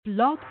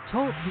Blog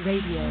Talk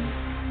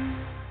Radio.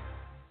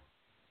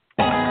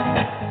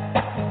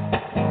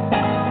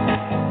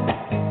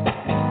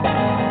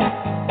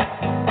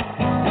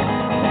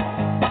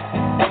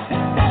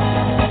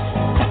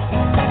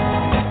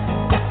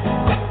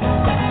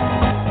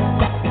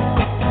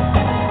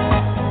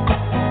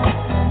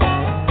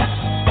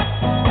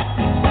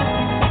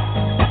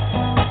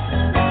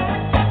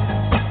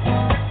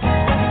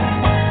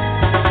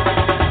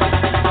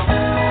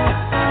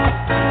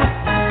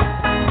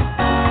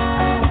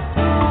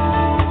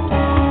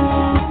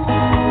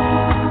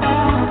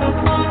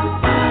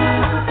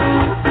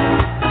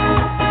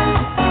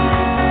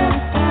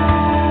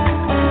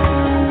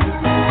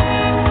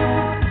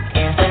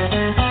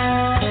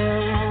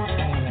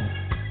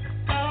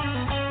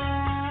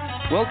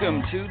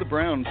 Welcome to the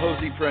Brown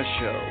Posey Press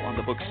Show on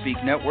the Book Speak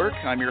Network.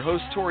 I'm your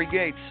host, Tori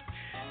Gates.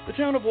 The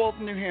town of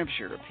Walton, New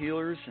Hampshire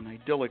appears an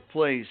idyllic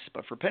place,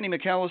 but for Penny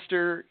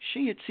McAllister,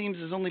 she, it seems,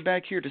 is only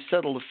back here to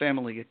settle a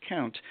family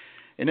account.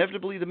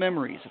 Inevitably, the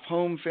memories of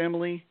home,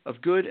 family,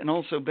 of good and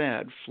also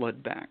bad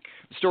flood back.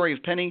 The story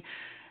of Penny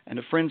and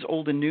of friends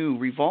old and new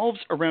revolves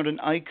around an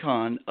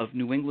icon of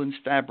New England's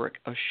fabric,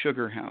 a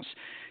sugar house.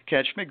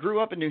 Kat Szmit grew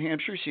up in New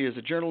Hampshire. She is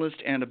a journalist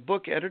and a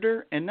book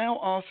editor, and now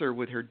author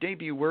with her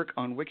debut work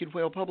on Wicked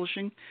Whale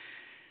Publishing,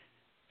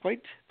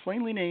 quite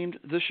plainly named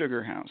The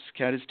Sugar House.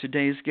 Kat is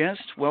today's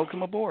guest.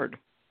 Welcome aboard.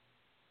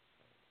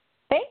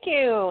 Thank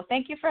you.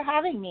 Thank you for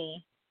having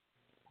me.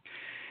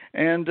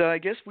 And I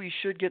guess we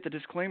should get the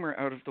disclaimer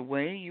out of the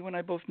way. You and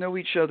I both know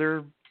each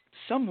other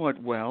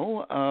somewhat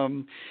well.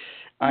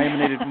 I am a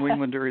native New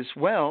Englander as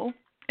well.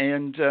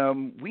 And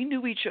we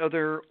knew each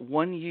other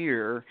 1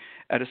 year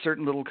at a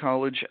certain little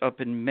college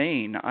up in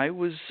Maine. I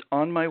was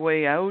on my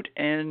way out,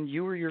 and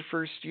you were your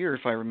first year,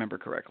 if I remember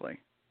correctly.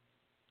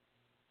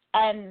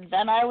 And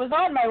then I was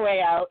on my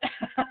way out.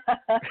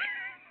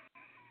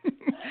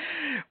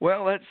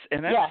 Well, that's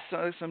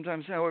yes.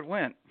 Sometimes how it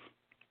went.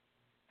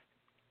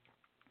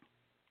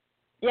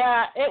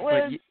 Yeah, it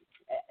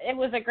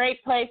was a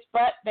great place,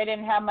 but they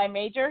didn't have my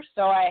major,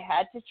 so I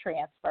had to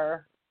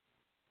transfer.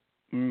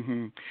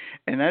 Mm-hmm.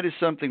 And that is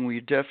something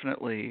we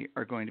definitely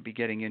are going to be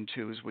getting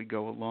into as we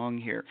go along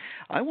here.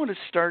 I want to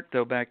start,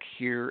 though, back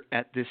here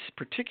at this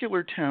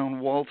particular town,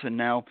 Walton.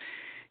 Now,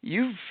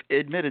 you've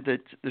admitted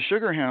that the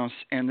Sugar House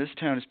and this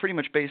town is pretty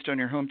much based on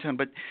your hometown,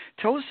 but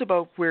tell us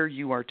about where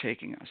you are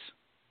taking us.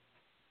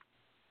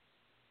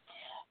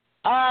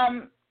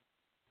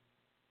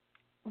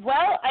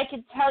 Well, I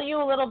could tell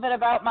you a little bit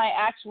about my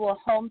actual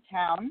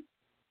hometown,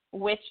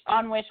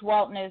 on which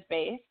Walton is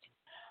based.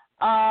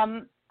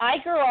 I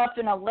grew up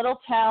in a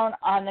little town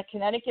on the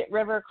Connecticut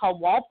River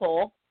called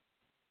Walpole,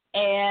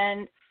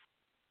 and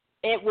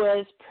it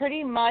was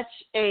pretty much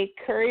a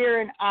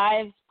Currier and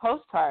Ives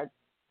postcard.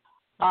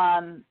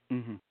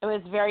 It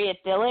was very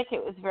idyllic.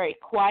 It was very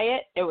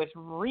quiet. It was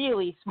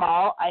really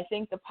small. I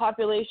think the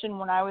population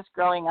when I was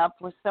growing up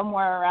was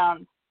somewhere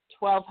around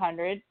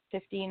 1,200,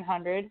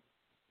 1,500.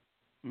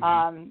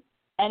 And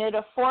it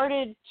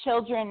afforded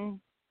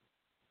children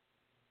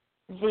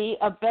the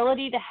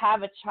ability to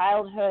have a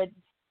childhood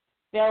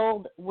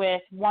filled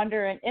with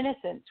wonder and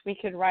innocence. We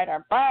could ride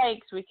our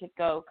bikes, we could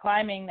go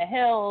climbing the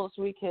hills,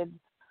 we could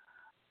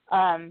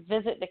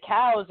visit the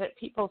cows at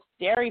people's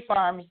dairy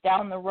farms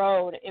down the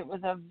road. It was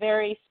a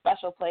very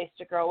special place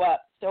to grow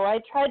up. So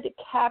I tried to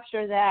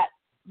capture that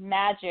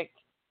magic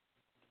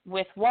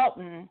with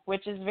Walton,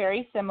 which is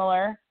very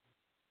similar,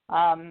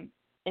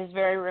 is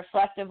very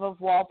reflective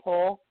of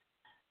Walpole,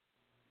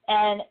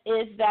 and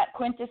is that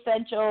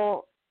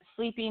quintessential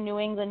sleepy New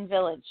England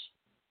village.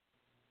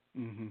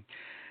 Mm-hmm.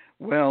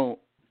 Well,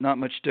 not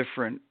much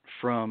different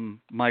from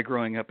my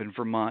growing up in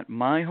Vermont.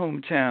 My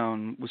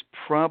hometown was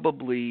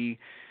probably,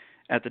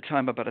 at the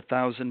time, about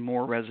 1,000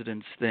 more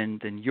residents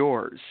than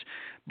yours.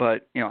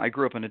 But I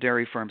grew up on a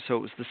dairy farm, so it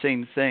was the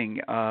same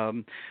thing.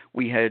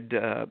 We had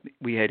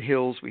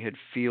hills, we had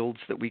fields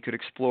that we could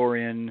explore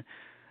in.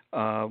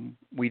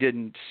 We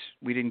didn't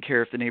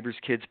care if the neighbors'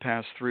 kids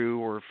passed through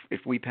or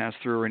if we passed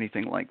through or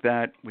anything like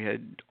that. We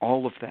had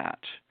all of that.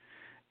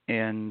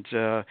 And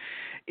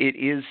it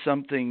is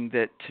something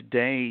that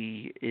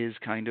today is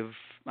kind of,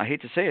 I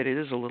hate to say it, it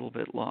is a little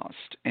bit lost.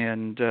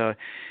 And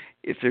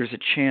if there's a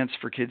chance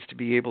for kids to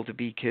be able to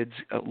be kids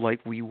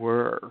like we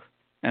were,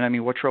 and I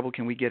mean, what trouble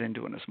can we get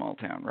into in a small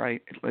town,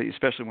 right?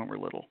 Especially when we're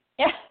little.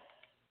 Yeah.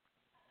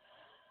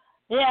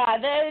 Yeah,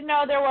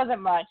 there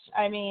wasn't much.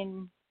 I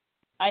mean,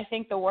 I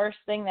think the worst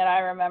thing that I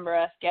remember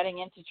us getting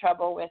into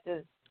trouble with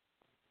is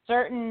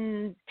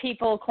certain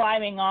people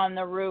climbing on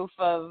the roof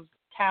of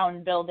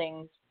town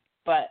buildings.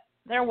 But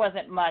there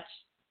wasn't much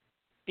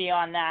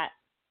beyond that.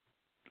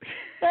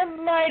 There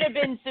might have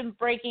been some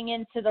breaking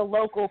into the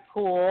local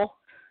pool.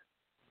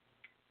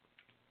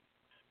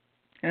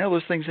 Yeah,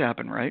 those things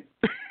happen, right?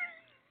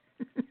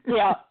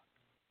 Yeah.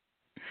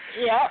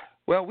 Yeah.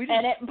 Well,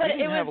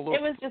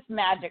 it was just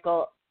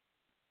magical.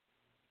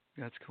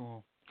 That's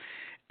cool.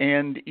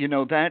 And,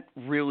 that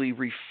really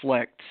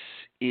reflects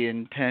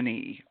in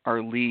Penny,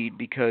 our lead,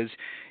 because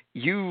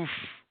you've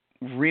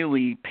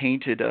really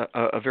painted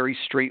a very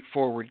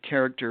straightforward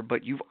character,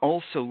 but you've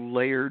also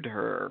layered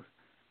her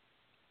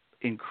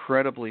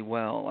incredibly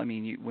well. I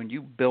mean, when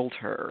you built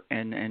her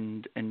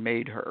and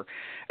made her,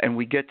 and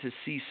we get to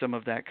see some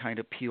of that kind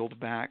of peeled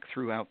back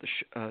throughout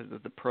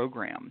the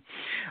program.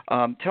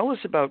 Tell us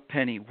about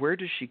Penny. Where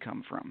does she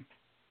come from?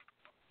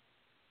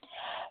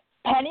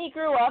 Penny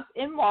grew up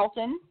in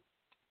Walton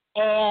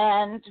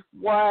and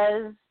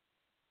was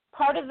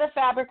part of the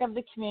fabric of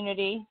the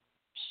community.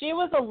 She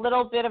was a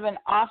little bit of an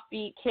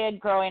offbeat kid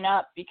growing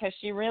up because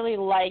she really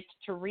liked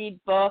to read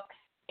books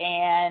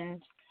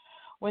and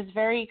was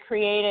very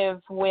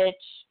creative, which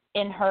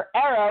in her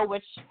era,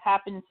 which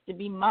happens to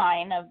be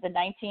mine, of the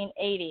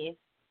 1980s,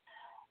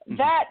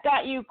 that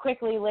got you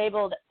quickly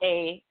labeled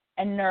a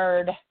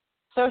nerd.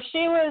 So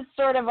she was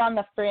sort of on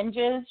the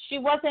fringes. She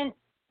wasn't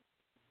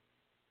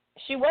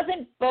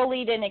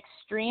bullied in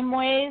extreme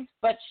ways,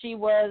 but she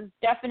was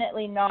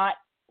definitely not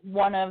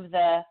one of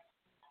the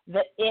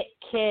it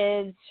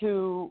kids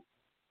who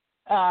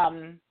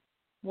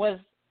was,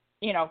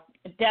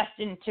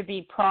 destined to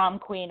be prom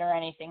queen or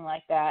anything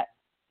like that.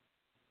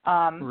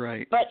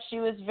 Right. But she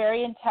was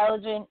very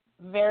intelligent,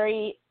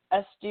 very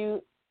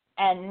astute,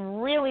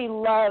 and really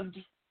loved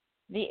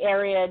the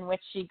area in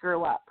which she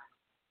grew up.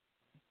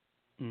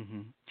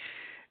 Mm-hmm.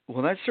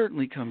 Well, that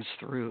certainly comes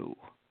through.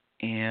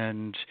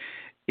 And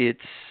it's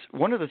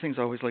one of the things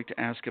I always like to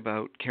ask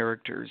about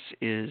characters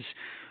is,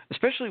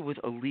 especially with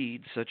a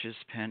lead such as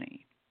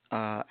Penny,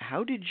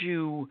 how did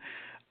you,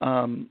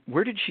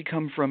 where did she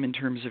come from in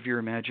terms of your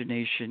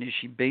imagination? Is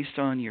she based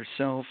on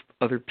yourself,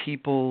 other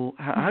people?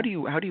 How do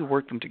you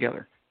work them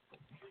together?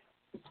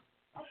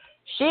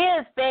 She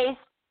is based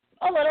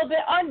a little bit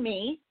on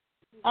me,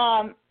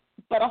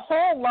 but a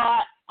whole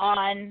lot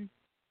on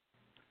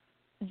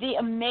the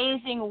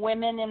amazing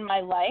women in my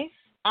life.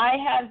 I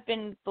have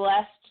been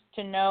blessed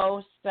to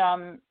know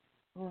some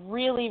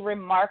really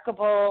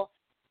remarkable,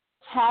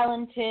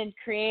 talented,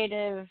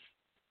 creative,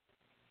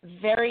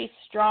 very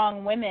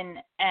strong women,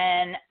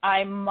 and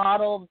I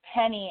modeled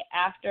Penny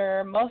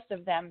after most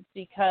of them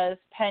because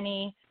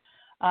Penny,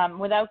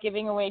 without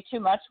giving away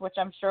too much, which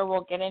I'm sure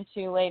we'll get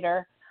into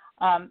later,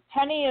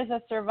 Penny is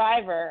a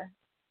survivor,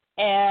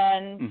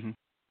 and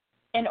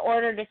in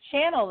order to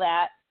channel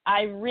that,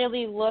 I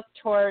really look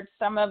towards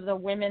some of the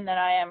women that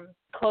I am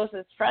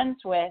closest friends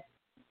with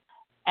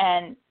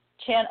and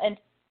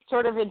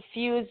sort of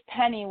infuse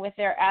Penny with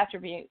their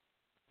attributes.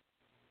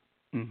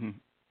 Mm-hmm.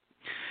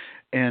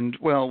 And,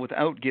 well,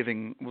 without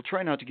giving, we'll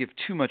try not to give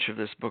too much of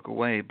this book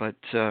away, but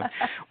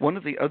one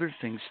of the other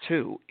things,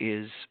 too,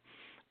 is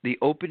the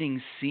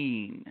opening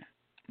scene.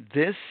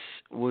 This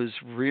was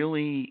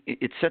really,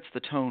 it sets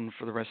the tone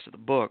for the rest of the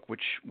book,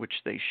 which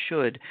they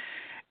should.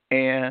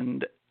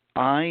 And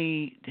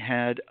I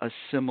had a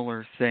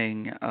similar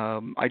thing.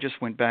 I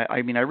just went back, I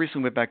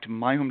recently went back to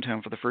my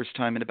hometown for the first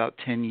time in about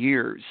 10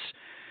 years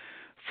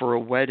for a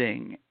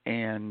wedding,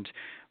 and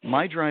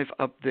my drive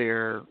up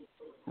there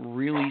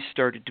really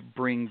started to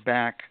bring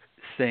back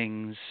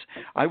things.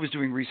 I was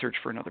doing research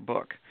for another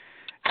book,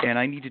 and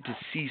I needed to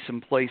see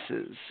some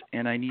places,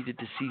 and I needed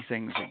to see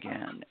things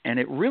again. And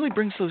it really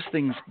brings those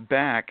things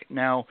back.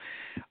 Now,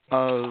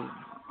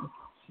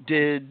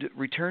 did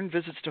return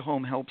visits to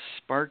home help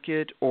spark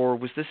it, or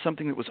was this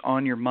something that was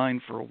on your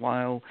mind for a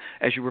while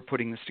as you were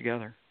putting this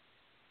together?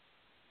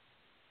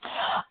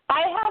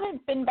 I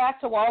haven't been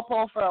back to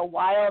Walpole for a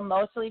while,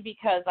 mostly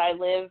because I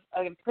live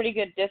a pretty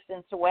good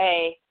distance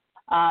away.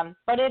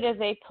 But it is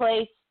a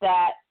place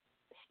that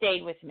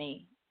stayed with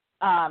me.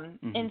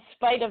 In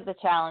spite of the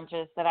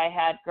challenges that I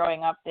had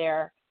growing up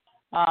there,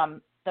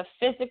 the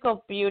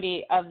physical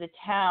beauty of the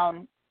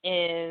town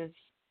it's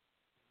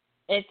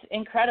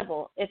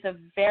incredible. It's a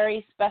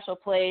very special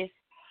place.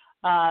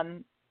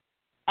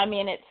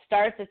 It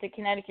starts at the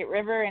Connecticut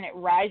River and it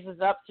rises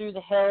up through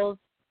the hills.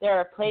 There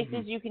are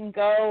places you can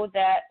go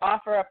that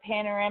offer a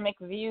panoramic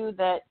view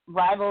that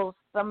rivals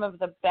some of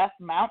the best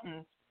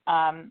mountains.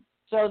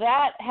 So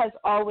that has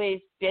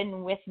always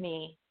been with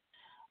me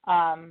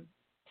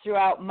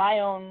throughout my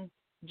own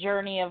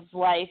journey of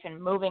life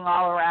and moving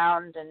all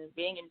around and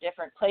being in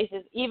different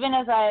places. Even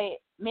as I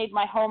made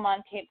my home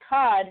on Cape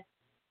Cod,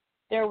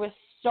 there was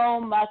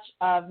so much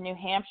of New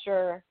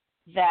Hampshire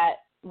that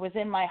was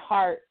in my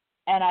heart,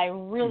 and I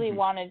really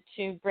wanted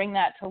to bring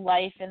that to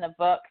life in the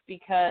book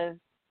because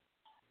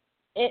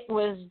it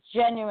was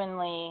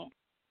genuinely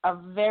a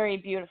very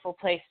beautiful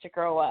place to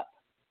grow up.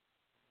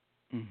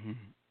 Mm-hmm.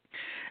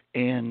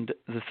 And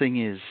the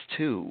thing is,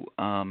 too,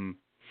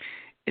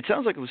 it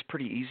sounds like it was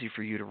pretty easy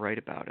for you to write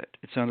about it.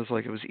 It sounds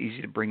like it was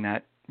easy to bring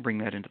that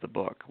into the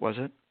book, was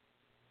it?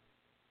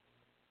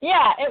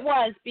 Yeah, it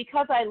was,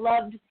 because I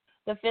loved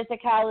the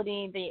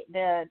physicality,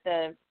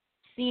 the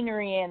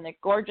scenery, and the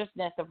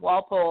gorgeousness of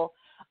Walpole,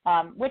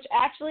 which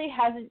actually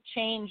hasn't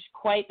changed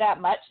quite that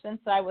much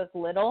since I was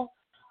little.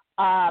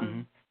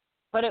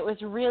 But it was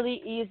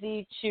really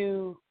easy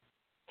to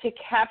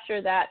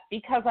capture that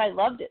because I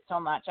loved it so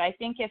much. I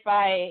think if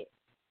I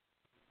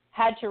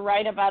had to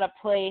write about a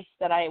place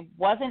that I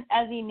wasn't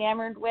as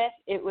enamored with,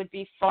 it would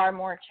be far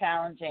more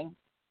challenging.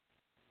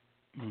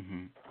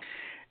 Mhm.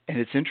 And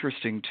it's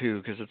interesting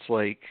too, because it's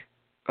like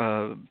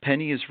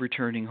Penny is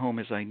returning home,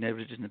 as I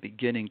noted in the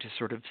beginning, to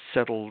sort of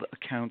settled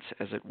accounts,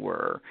 as it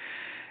were.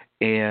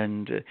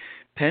 And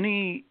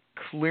Penny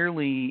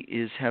clearly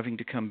is having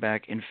to come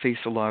back and face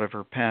a lot of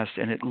her past,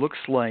 and it looks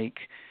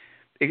like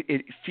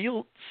it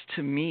feels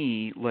to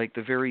me like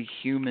the very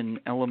human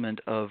element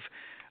of,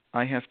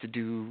 I have to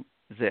do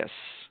this,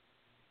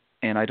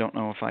 and I don't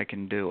know if I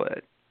can do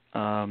it.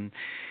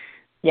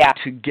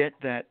 To get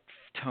that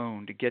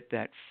tone, to get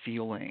that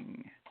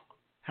feeling,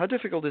 how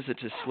difficult is it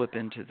to slip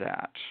into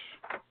that?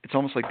 It's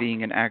almost like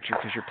being an actor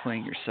because you're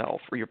playing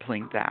yourself, or you're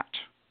playing that.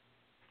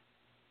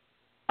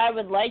 I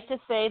would like to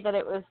say that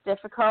it was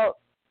difficult,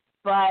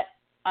 but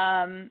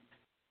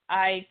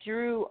I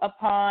drew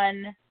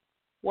upon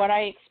what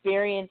I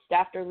experienced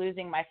after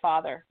losing my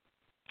father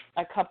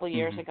a couple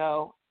years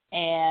ago,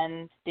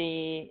 and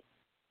the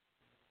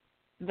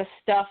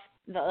stuff,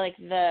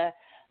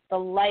 the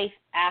life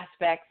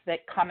aspects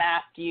that come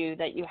after you,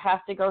 that you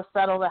have to go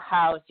settle the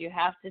house, you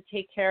have to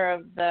take care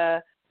of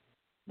the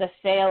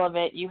sale of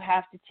it, you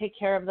have to take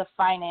care of the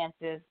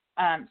finances.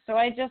 So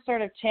I just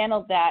sort of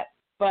channeled that,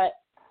 but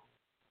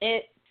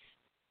it's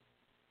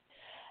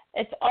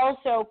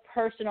also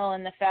personal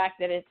in the fact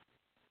that it's,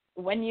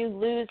 when you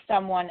lose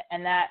someone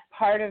and that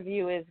part of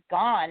you is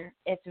gone,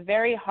 it's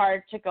very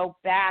hard to go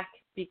back,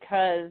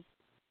 because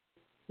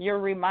you're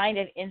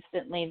reminded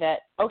instantly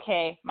that,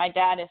 okay, my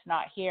dad is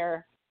not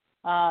here.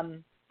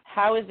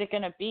 How is it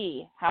going to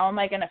be? How am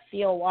I going to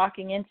feel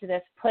walking into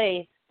this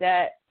place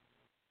that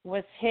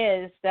was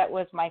his, that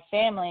was my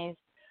family's,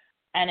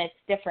 and it's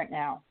different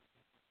now?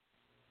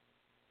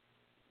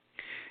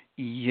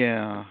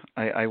 Yeah,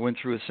 I went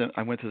through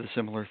the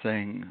similar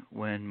thing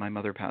when my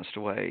mother passed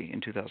away in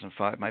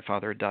 2005. My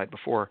father had died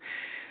before,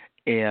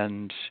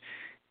 and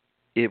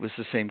it was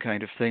the same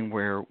kind of thing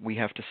where we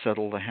have to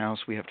settle the house,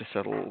 we have to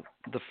settle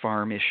the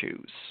farm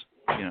issues,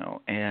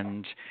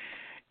 and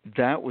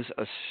that was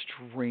a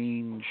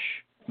strange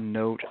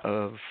note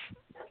of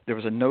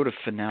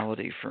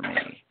finality for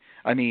me.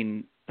 I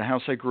mean, the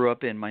house I grew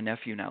up in, my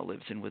nephew now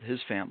lives in with his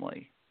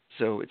family,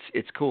 so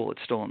it's cool.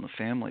 It's still in the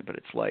family, but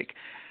it's like,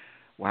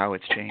 wow,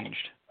 it's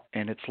changed.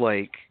 And it's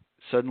like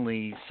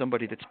suddenly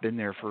somebody that's been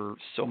there for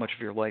so much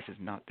of your life is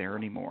not there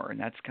anymore, and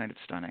that's kind of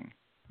stunning.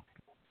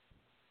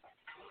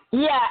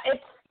 Yeah,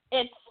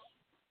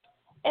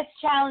 it's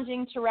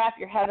challenging to wrap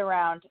your head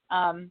around.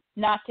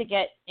 Not to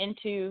get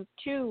into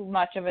too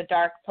much of a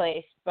dark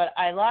place, but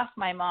I lost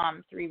my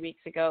mom 3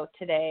 weeks ago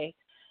today.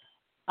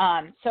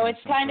 So it's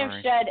kind of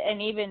shed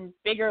an even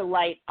bigger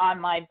light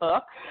on my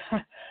book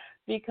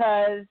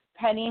because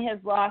Penny has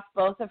lost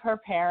both of her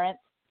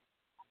parents,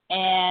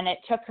 and it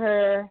took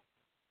her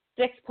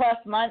 6+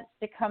 months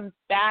to come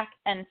back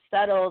and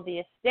settle the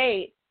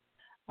estate.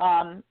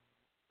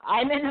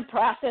 I'm in the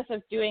process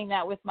of doing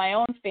that with my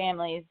own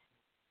family's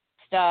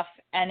stuff,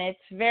 and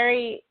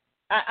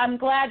I'm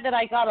glad that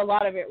I got a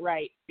lot of it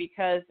right,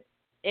 because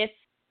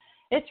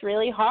it's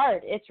really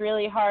hard. It's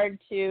really hard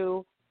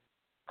to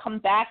come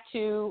back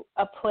to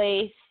a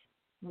place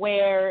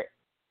where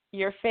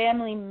your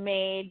family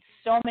made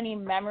so many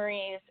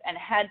memories and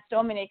had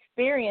so many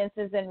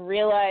experiences, and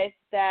realize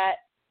that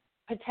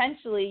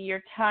potentially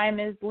your time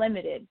is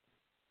limited.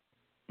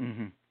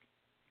 Mm-hmm.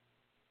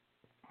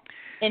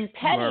 In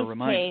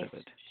Penny's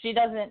case, she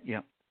doesn't.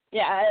 Yeah.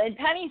 Yeah. In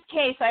Penny's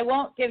case, I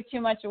won't give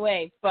too much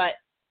away, but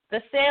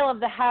the sale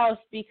of the house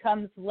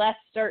becomes less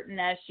certain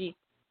as she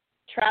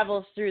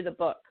travels through the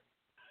book.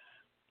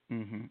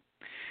 Mm-hmm.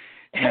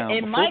 Now,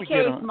 in my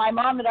case, my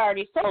mom had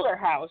already sold her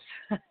house.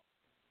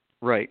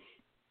 Right.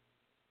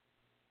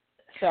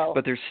 So,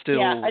 but there's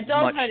still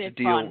much to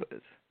deal fun.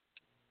 with.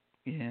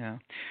 Yeah.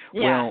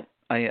 Well,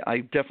 I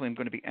definitely am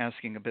going to be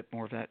asking a bit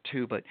more of that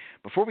too. But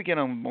before we get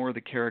on more of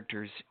the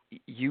characters,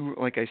 you,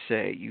 like I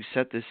say, you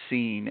set this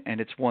scene, and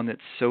it's one that's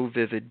so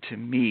vivid to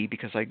me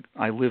because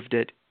I lived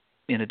it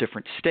in a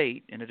different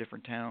state, in a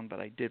different town, but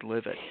I did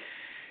live it.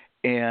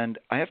 And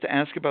I have to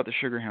ask about the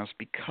sugar house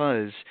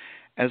because,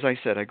 as I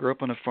said, I grew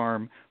up on a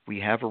farm. We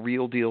have a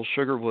real deal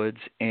sugar woods,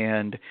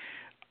 and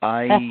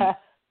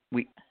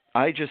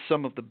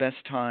some of the best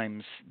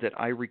times that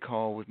I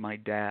recall with my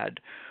dad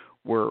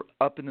were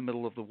up in the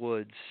middle of the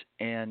woods,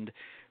 and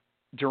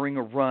during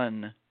a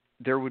run,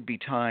 there would be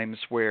times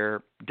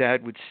where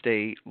Dad would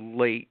stay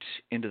late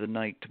into the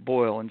night to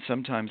boil, and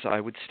sometimes I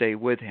would stay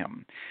with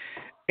him.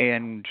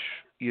 And,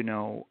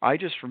 I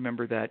just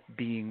remember that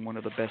being one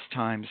of the best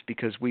times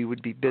because we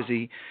would be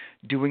busy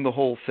doing the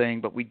whole thing,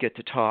 but we'd get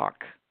to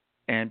talk.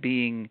 And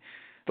being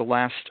the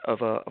last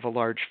of a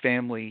large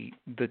family,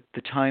 the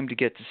time to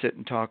get to sit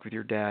and talk with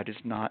your dad is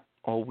not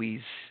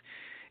always,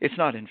 it's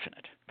not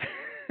infinite.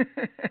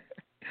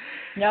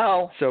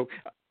 No. So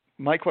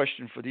my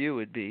question for you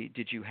would be,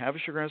 did you have a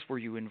sugar house? Were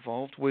you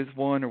involved with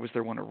one, or was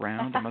there one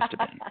around? There must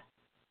have been.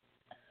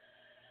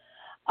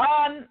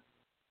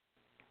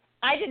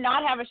 I did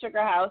not have a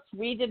sugar house.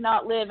 We did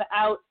not live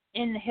out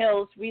in the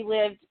hills. We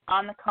lived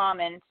on the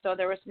common, so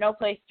there was no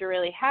place to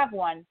really have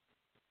one.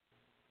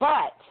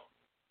 But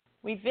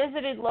we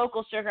visited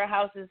local sugar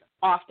houses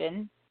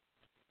often,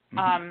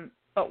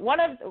 But one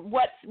of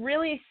what's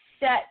really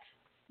set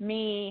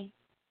me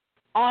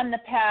on the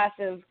path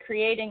of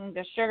creating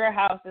the sugar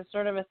house as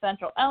sort of a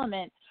central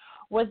element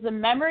was the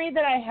memory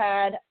that I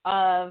had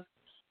of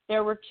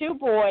there were two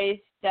boys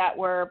that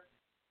were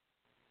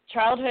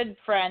childhood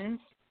friends.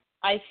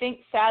 I think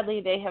sadly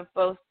they have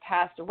both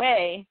passed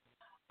away.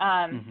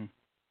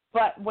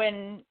 But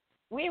when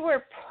we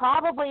were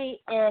probably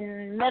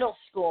in middle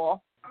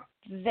school,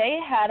 they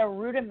had a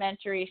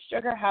rudimentary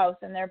sugar house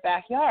in their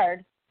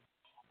backyard.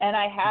 And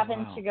I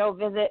happened to go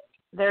visit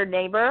their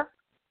neighbor,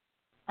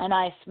 and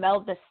I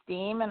smelled the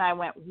steam, and I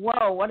went,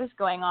 whoa, what is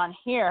going on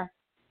here?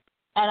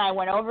 And I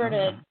went over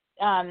to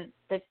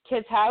the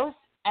kids' house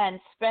and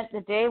spent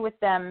the day with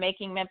them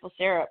making maple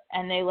syrup.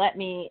 And they let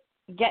me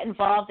get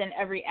involved in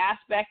every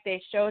aspect.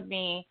 They showed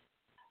me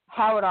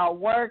how it all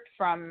worked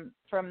from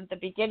the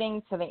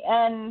beginning to the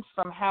end,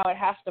 from how it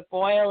has to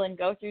boil and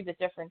go through the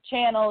different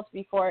channels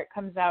before it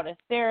comes out as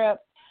syrup.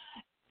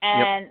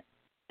 And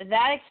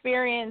that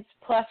experience,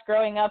 plus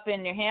growing up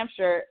in New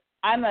Hampshire,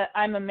 I'm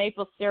a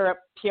maple syrup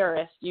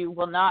purist. You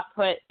will not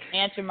put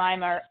Aunt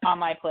Jemima on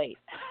my plate.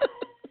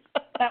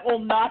 That will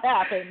not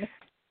happen.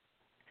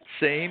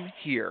 Same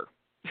here.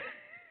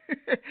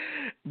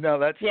 No,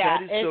 that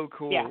is so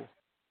cool. Yeah.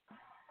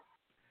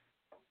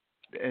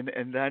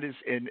 And that is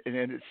and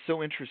it's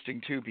so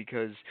interesting too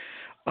because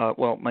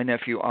my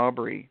nephew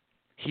Aubrey,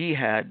 he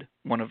had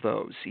one of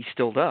those. He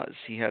still does.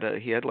 He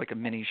had like a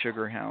mini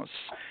sugar house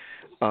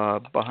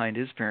behind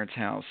his parents'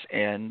 house,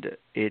 and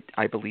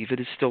I believe it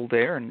is still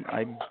there, and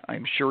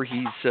I'm sure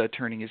he's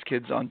turning his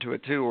kids onto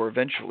it too, or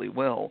eventually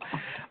will.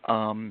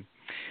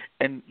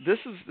 And this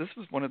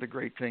was one of the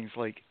great things.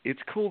 Like, it's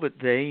cool that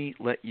they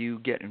let you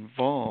get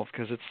involved,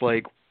 because it's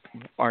like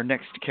our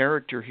next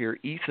character here,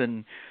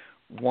 Ethan,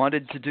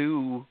 wanted to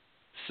do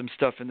some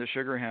stuff in the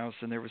sugar house,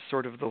 and there was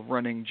sort of the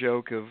running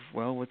joke of,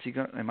 well,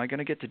 am I going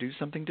to get to do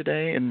something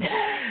today? And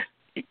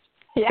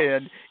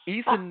and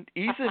Ethan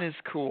is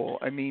cool.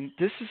 I mean,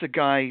 this is a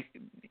guy,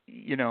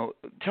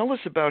 tell us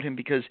about him,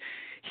 because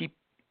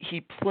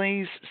he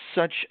plays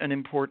such an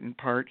important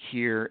part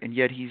here, and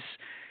yet he's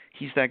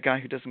that guy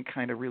who doesn't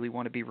kind of really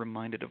want to be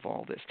reminded of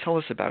all this. Tell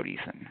us about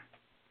Ethan.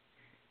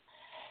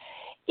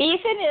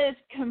 Ethan is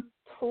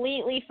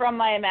completely from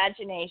my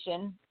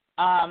imagination.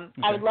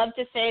 I would love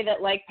to say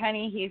that, like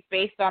Penny, he's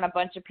based on a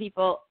bunch of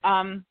people.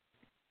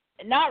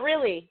 Not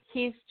really.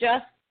 He's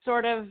just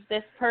sort of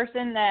this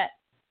person that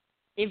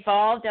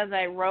evolved as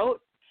I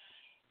wrote.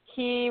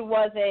 He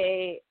was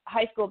a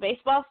high school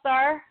baseball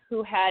star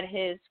who had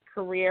his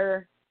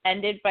career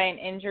ended by an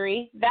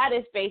injury. That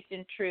is based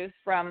in truth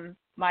from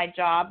my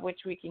job, which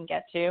we can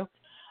get to.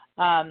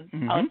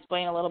 I'll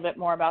explain a little bit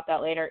more about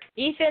that later.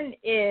 Ethan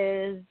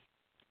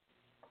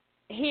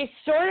he's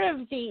sort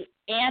of the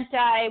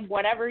anti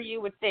whatever you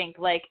would think.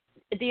 Like,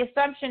 the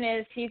assumption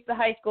is he's the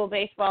high school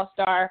baseball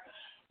star.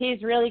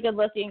 He's really good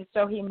looking,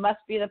 so he must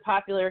be the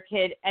popular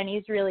kid, and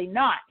he's really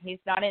not. He's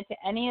not into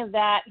any of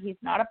that. He's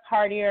not a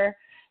partier.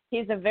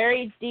 He's a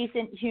very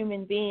decent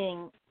human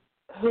being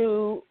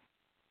who,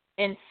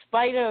 in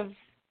spite of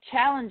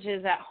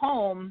challenges at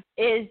home,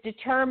 is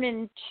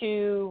determined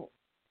to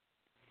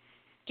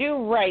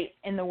do right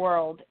in the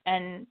world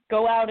and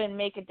go out and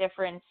make a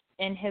difference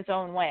in his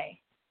own way.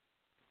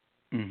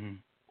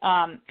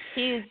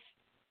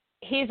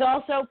 He's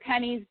also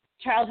Penny's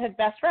childhood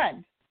best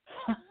friend.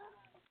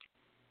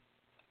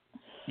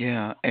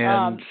 Yeah,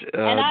 and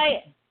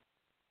I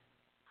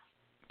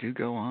do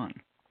go on.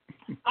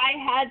 I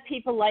had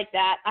people like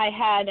that. I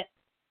had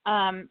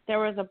there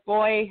was a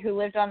boy who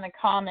lived on the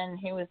common.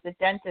 He was the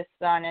dentist's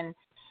son,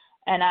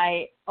 and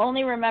I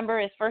only remember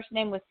his first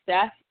name was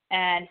Seth,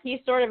 and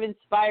he sort of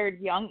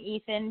inspired young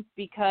Ethan,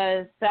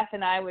 because Seth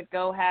and I would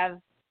go have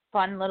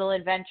fun little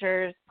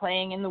adventures,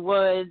 playing in the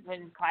woods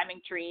and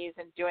climbing trees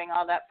and doing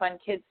all that fun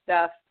kid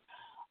stuff.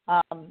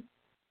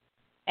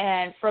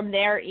 And from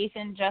there,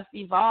 Ethan just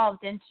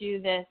evolved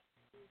into this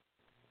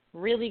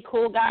really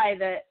cool guy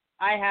that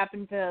I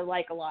happen to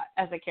like a lot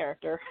as a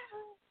character.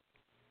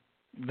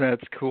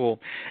 That's cool.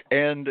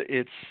 And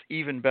it's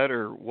even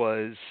better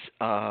was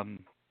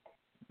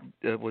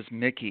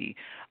Mickey.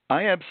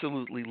 I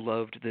absolutely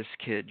loved this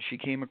kid. She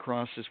came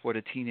across as what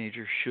a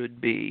teenager should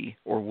be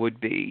or would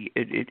be,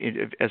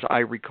 as I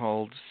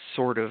recalled,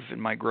 sort of, in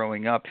my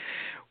growing up.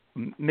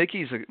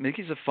 Mickey's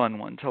a fun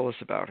one. Tell us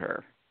about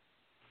her.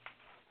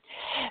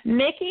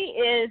 Mickey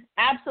is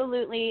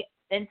absolutely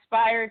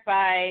inspired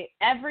by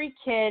every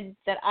kid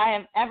that I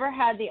have ever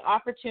had the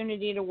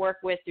opportunity to work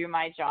with through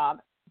my job.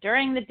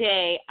 During the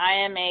day, I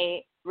am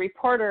a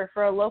reporter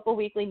for a local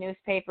weekly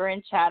newspaper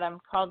in Chatham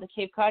called the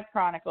Cape Cod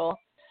Chronicle.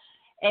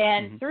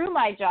 And through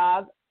my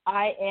job,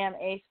 I am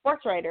a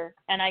sports writer,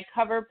 and I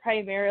cover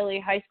primarily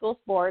high school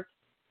sports,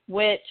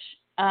 which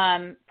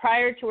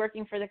prior to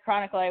working for the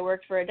Chronicle, I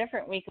worked for a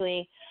different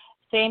weekly,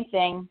 same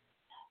thing.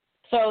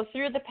 So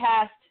through the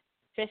past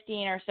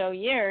 15 or so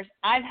years,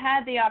 I've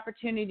had the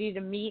opportunity to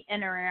meet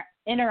and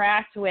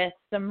interact with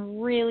some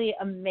really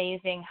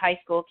amazing high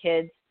school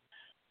kids.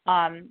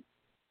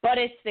 But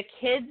it's the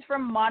kids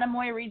from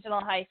Monomoy Regional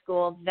High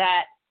School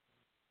that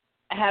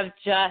have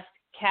just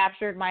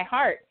captured my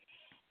heart.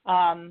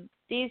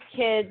 These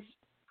kids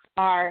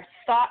are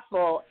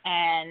thoughtful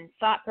and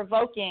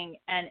thought-provoking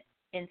and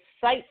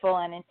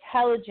insightful and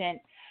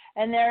intelligent,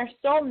 and there are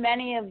so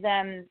many of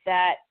them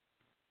that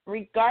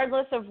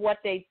regardless of what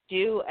they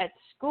do at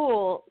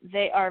school,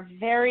 they are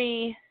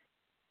very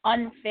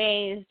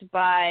unfazed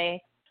by,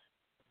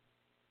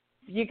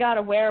 you got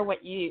to wear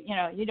what you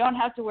don't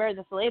have to wear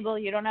this label,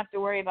 you don't have to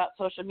worry about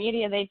social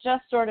media. They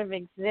just sort of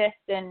exist,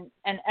 and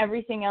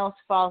everything else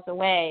falls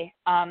away.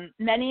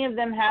 Many of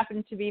them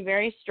happen to be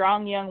very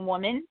strong young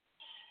women,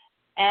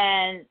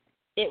 and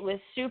it was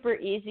super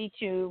easy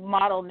to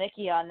model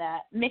Mickey on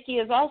that. Mickey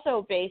is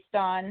also based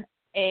on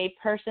a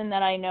person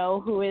that I know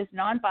who is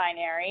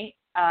non-binary,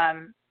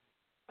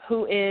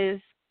 who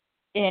is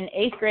in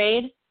 8th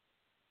grade,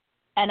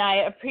 and I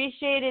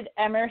appreciated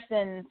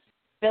Emerson's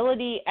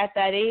ability at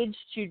that age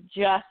to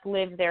just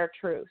live their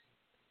truth.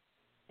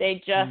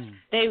 They just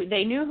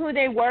they knew who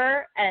they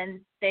were, and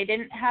they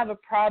didn't have a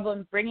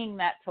problem bringing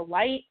that to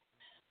light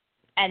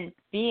and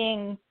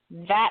being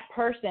that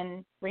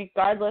person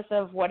regardless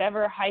of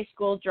whatever high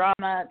school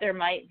drama there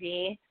might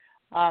be.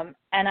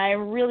 And I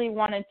really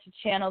wanted to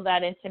channel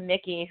that into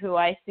Mickey, who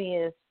I see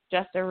as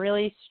just a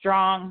really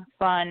strong,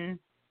 fun,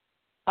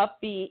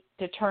 upbeat,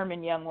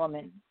 determined young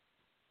woman.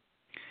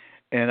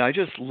 And I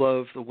just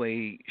love the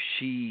way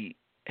she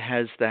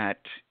has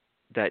that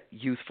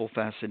youthful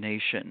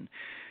fascination.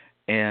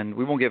 And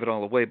we won't give it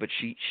all away, but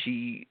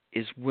she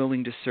is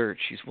willing to search.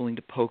 She's willing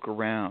to poke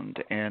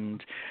around.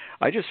 And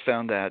I just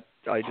found that,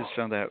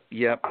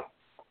 yep,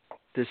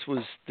 this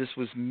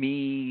was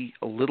me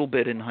a little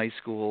bit in high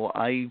school.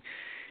 I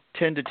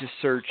tended to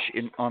search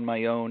on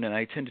my own, and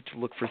I tended to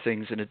look for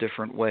things in a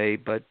different way.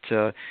 But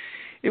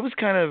it was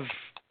kind of,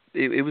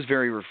 it was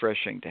very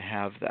refreshing to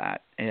have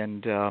that.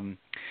 And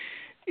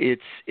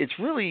it's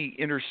really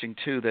interesting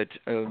too that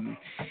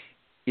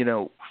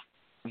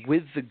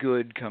with the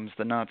good comes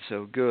the not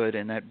so good,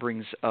 and that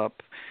brings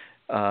up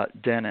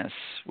Dennis,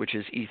 which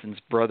is Ethan's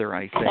brother,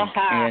 I think.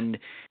 And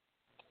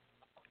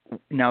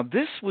now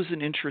this was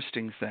an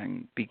interesting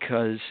thing,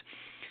 because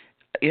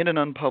in an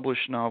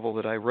unpublished novel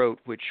that I wrote,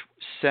 which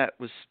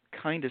was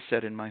kind of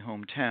set in my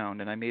hometown,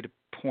 and I made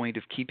a point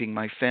of keeping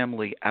my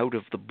family out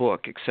of the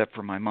book except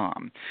for my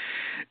mom,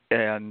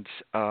 and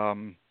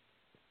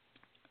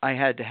I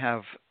had to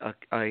have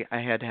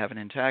an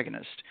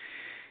antagonist.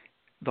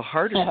 The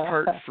hardest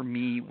part for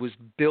me was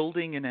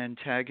building an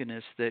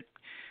antagonist that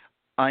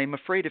I'm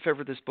afraid if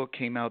ever this book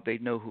came out,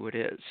 they'd know who it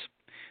is.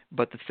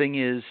 But the thing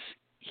is,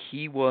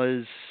 he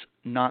was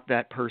not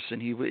that person.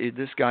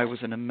 This guy was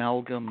an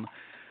amalgam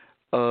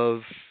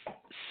of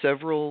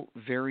several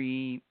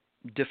very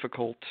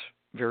difficult,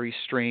 very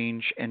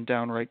strange, and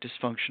downright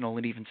dysfunctional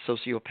and even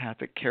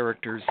sociopathic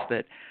characters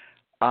that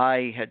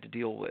I had to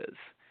deal with.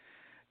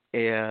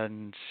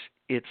 And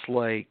it's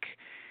like,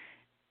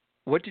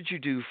 what did you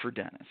do for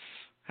Dennis?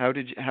 How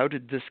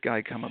did this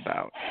guy come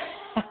about?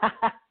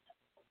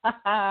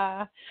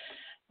 That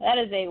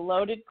is a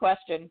loaded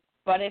question,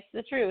 but it's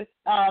the truth.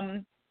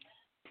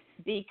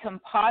 The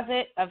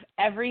composite of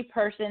every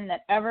person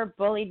that ever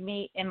bullied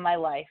me in my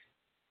life.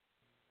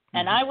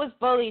 And I was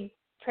bullied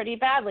pretty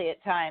badly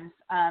at times.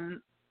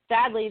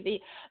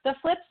 Sadly, the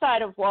flip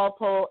side of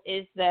Walpole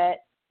is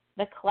that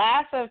the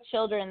class of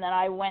children that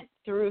I went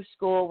through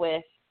school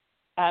with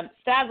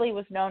sadly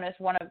was known as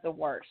one of the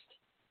worst,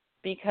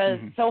 because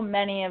so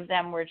many of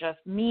them were just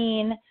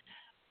mean,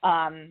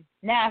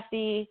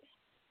 nasty.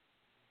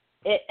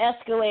 It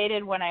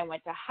escalated when I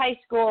went to high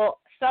school.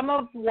 Some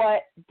of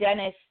what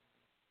Dennis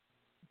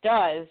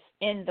does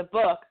in the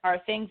book are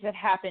things that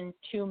happened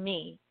to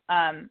me.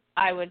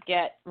 I would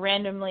get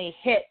randomly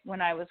hit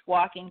when I was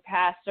walking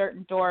past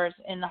certain doors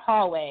in the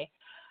hallway.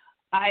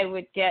 I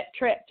would get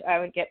tripped. I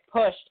would get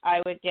pushed.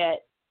 I would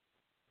get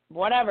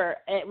whatever.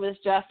 It was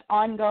just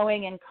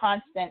ongoing and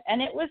constant,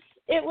 and it was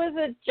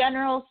a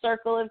general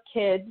circle of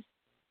kids.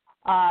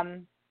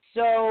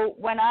 So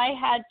when I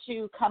had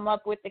to come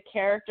up with the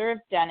character of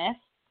Dennis,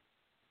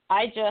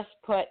 I just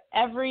put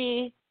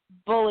every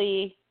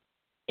bully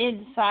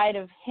inside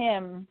of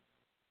him,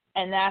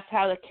 and that's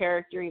how the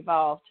character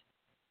evolved.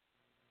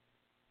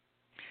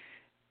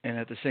 And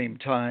at the same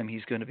time,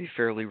 he's going to be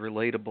fairly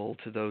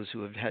relatable to those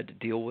who have had to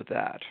deal with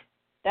that.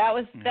 That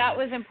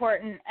was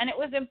important, and it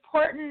was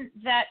important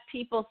that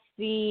people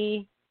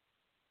see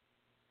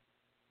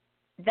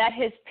that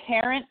his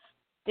parents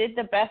did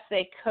the best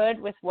they could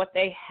with what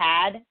they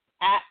had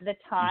at the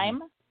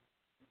time.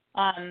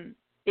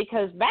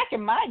 Because back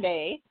in my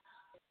day,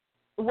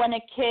 when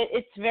a kid,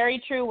 it's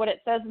very true what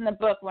it says in the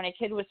book, when a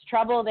kid was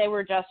trouble, they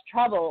were just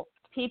trouble.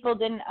 People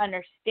didn't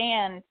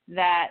understand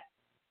that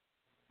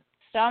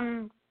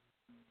some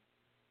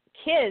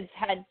kids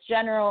had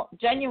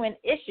genuine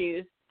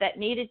issues that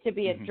needed to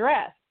be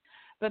addressed.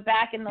 But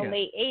back in the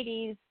late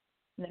 80s,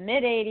 the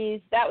mid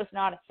 80s, that was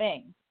not a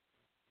thing.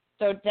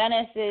 So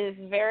Dennis is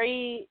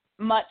very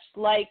much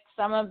like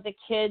some of the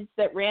kids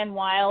that ran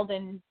wild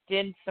and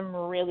did some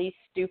really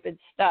stupid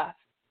stuff.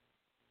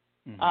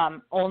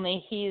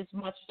 Only he's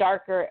much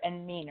darker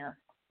and meaner.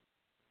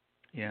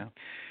 Yeah.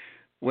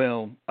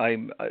 Well, I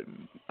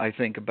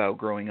think about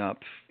growing up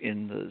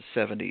in the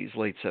 70s,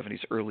 late 70s,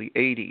 early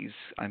 80s.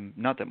 I'm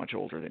not that much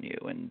older than you,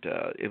 and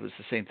it was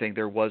the same thing.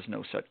 There was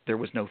no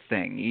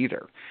thing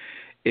either.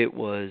 It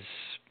was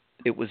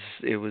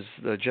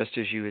just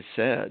as you had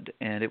said,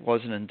 and it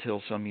wasn't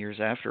until some years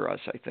after us,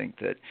 I think,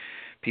 that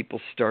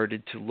people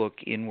started to look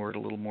inward a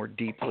little more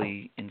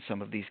deeply in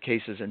some of these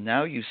cases, and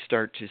now you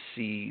start to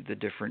see the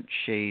different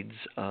shades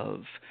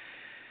of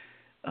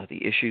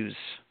the issues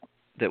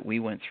that we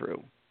went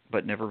through,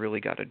 but never really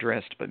got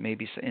addressed, but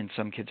maybe and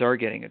some kids are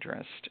getting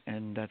addressed,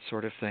 and that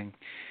sort of thing.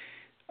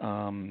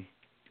 And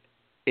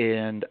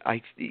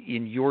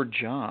in your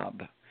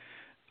job,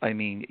 I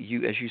mean,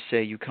 you, as you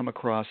say, you come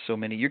across so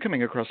many. You're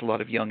coming across a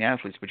lot of young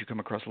athletes, but you come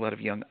across a lot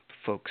of young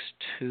folks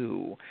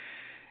too.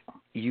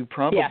 You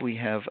probably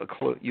have a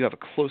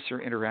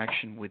closer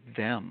interaction with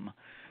them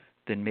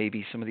than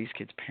maybe some of these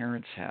kids'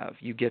 parents have.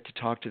 You get to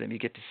talk to them. You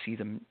get to see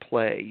them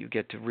play. You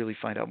get to really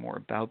find out more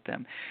about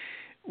them.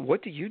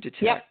 What do you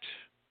detect? Yep.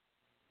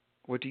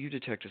 What do you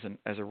detect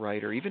as a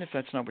writer, even if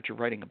that's not what you're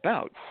writing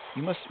about?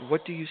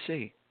 What do you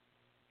see?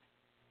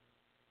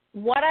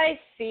 What I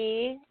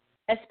see,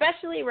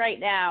 especially right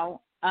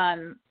now,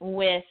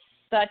 with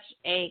such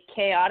a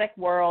chaotic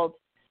world,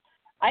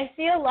 I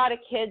see a lot of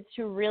kids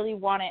who really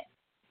want it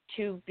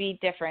to be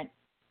different.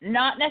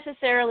 Not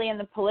necessarily in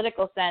the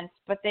political sense,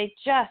 but they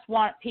just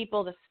want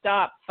people to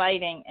stop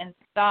fighting and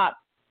stop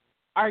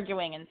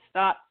arguing and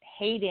stop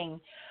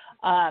hating.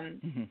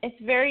 It's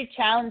very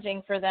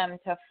challenging for them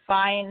to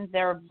find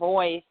their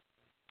voice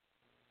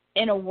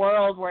in a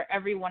world where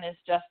everyone is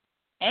just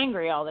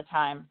angry all the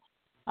time.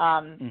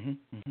 I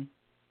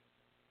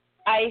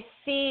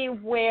see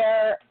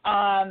where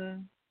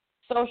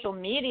social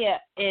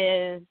media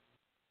is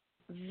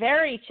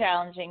very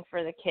challenging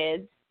for the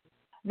kids.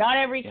 Not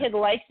every kid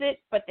likes it,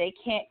 but they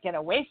can't get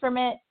away from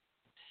it,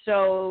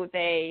 so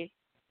they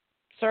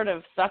sort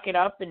of suck it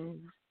up and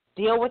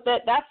deal with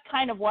it. That's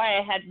kind of why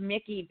I had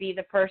Mickey be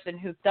the person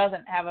who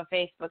doesn't have a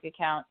Facebook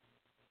account,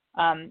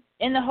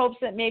 in the hopes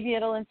that maybe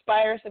it'll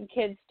inspire some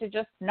kids to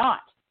just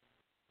not.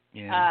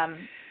 Yeah.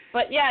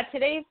 But yeah,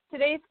 today's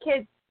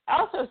kids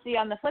also see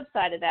on the flip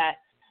side of that,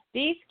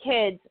 these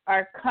kids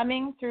are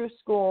coming through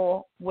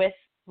school with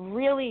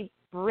really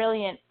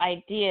brilliant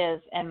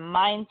ideas and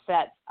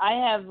mindsets. I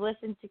have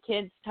listened to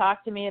kids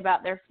talk to me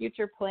about their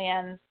future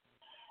plans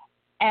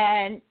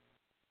and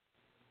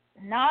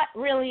not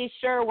really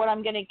sure what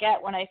I'm going to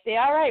get when I say,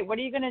 all right, what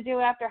are you going to do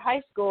after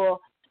high school?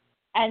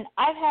 And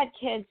I've had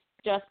kids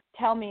just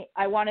tell me,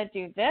 I want to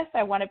do this.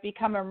 I want to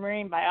become a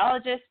marine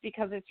biologist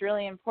because it's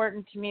really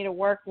important to me to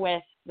work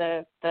with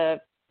the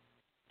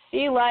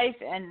sea life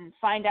and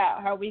find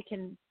out how we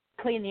can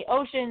clean the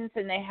oceans,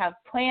 and they have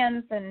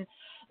plans, and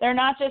they're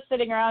not just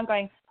sitting around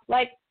going,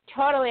 like,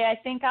 totally, I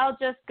think I'll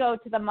just go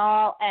to the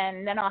mall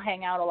and then I'll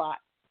hang out a lot.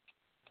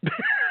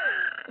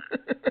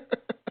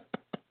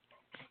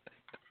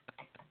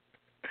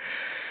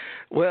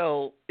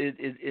 Well, it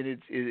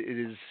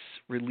is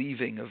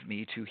relieving of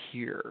me to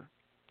hear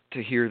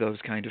those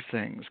kind of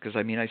things, because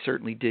I mean I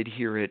certainly did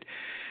hear it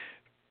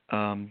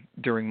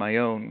during my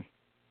own,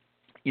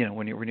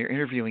 when you're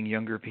interviewing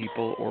younger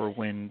people, or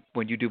when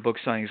you do book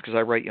signings, because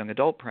I write young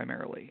adult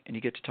primarily, and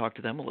you get to talk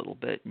to them a little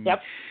bit. And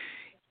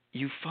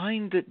you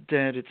find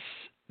that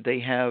they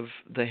have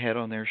the head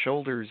on their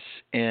shoulders,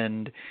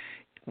 and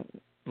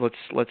let's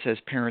as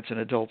parents and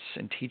adults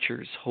and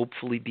teachers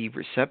hopefully be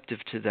receptive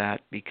to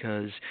that,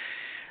 because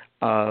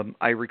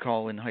I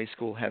recall in high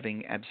school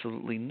having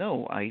absolutely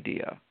no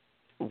idea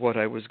what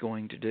I was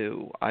going to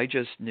do. I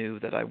just knew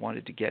that I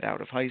wanted to get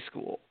out of high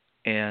school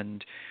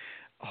and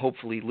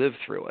hopefully live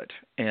through it.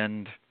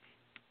 And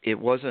it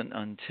wasn't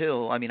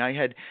until, I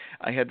had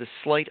the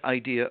slight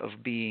idea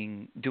of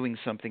doing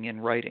something in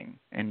writing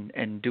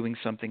and doing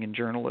something in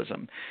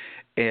journalism.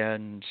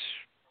 And,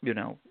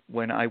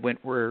 when I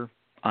went where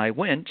I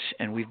went,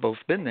 and we've both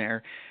been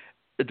there,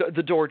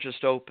 the door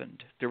just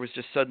opened. There was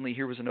just suddenly,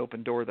 here was an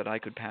open door that I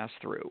could pass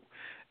through.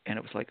 And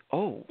it was like,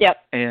 oh. Yep.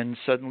 And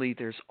suddenly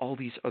there's all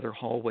these other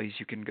hallways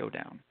you can go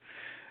down.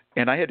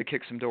 And I had to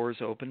kick some doors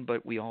open,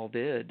 but we all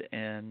did.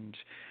 And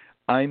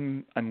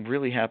I'm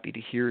really happy to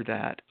hear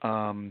that.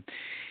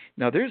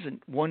 Now there's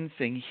one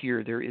thing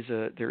here. There is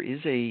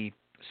a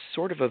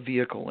sort of a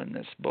vehicle in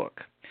this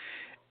book,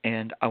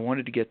 and I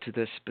wanted to get to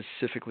this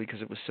specifically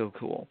because it was so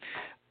cool.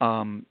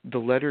 The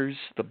letters,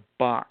 the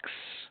box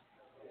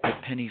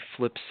that Penny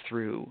flips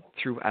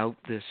throughout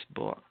this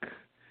book.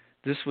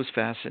 This was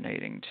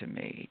fascinating to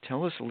me.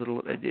 Tell us a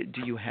little.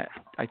 Do you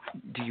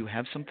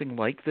have something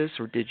like this,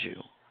 or did you?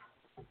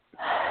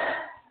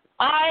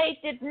 I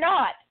did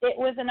not. It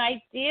was an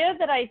idea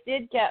that I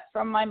did get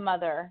from my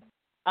mother.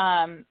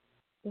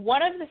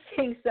 One of the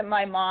things that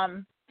my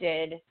mom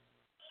did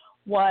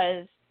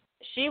was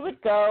she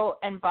would go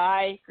and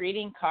buy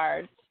greeting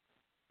cards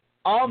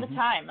all the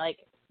time, like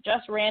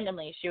just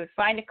randomly. She would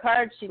find a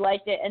card, she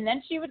liked it, and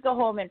then she would go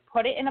home and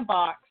put it in a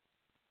box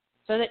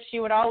so that she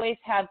would always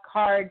have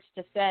cards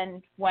to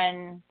send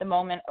when the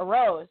moment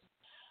arose.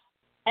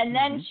 And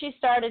then she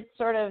started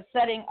sort of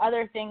setting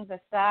other things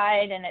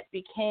aside, and it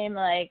became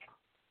like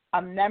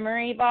a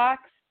memory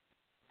box.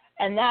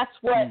 And that's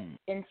what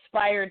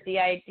inspired the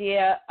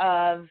idea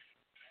of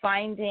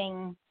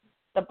finding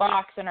the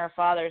box in her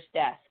father's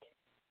desk.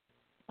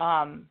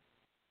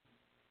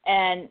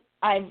 And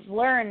I've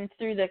learned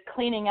through the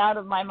cleaning out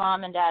of my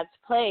mom and dad's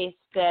place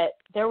that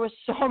there was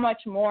so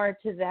much more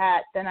to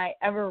that than I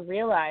ever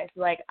realized.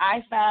 Like,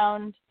 I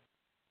found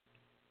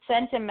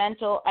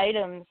sentimental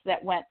items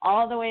that went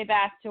all the way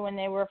back to when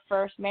they were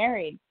first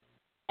married,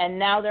 and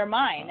now they're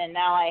mine. And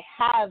now I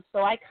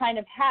kind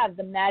of have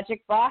the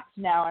magic box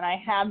now, and I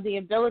have the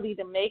ability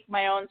to make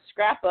my own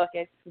scrapbook.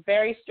 It's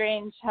very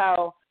strange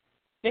how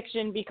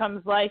fiction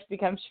becomes life,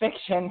 becomes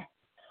fiction.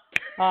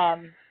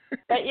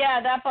 But yeah,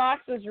 that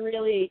box was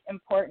really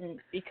important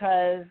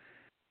because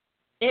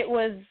it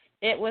was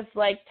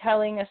like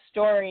telling a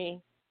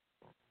story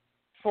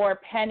for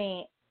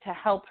Penny to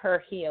help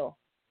her heal.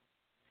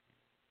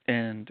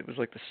 And it was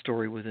like the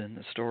story within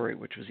the story,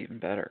 which was even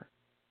better.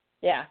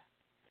 Yeah.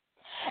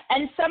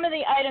 And some of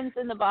the items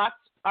in the box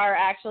are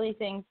actually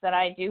things that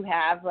I do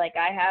have. Like,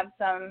 I have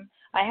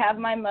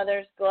my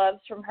mother's gloves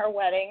from her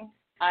wedding.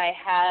 I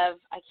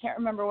can't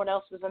remember what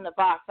else was in the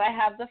box. I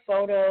have the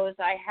photos.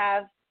 I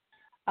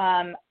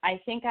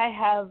think I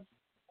have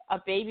a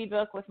baby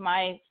book with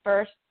my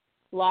first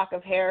lock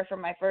of hair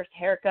from my first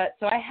haircut.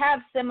 So I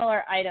have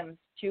similar items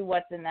to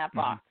what's in that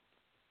box.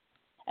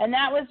 And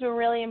that was a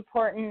really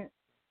important,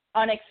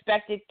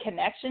 unexpected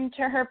connection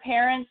to her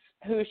parents,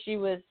 who she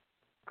was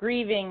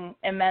grieving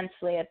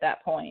immensely at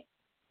that point.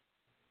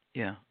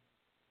 Yeah.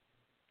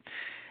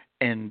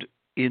 And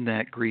in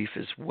that grief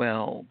as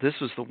well, this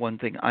was the one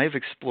thing, I've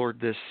explored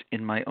this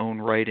in my own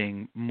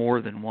writing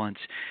more than once.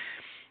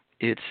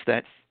 It's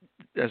that,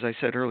 as I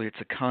said earlier,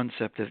 it's a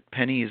concept that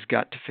Penny has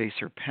got to face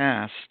her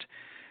past,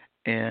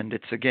 and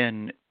it's,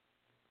 again,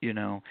 you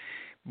know,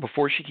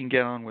 before she can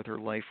get on with her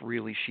life,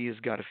 really, she has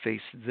got to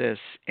face this,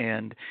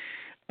 and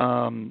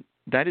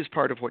that is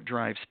part of what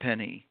drives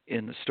Penny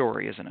in the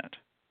story, isn't it?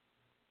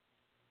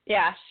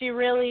 Yeah,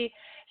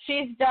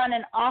 she's done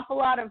an awful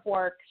lot of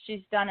work.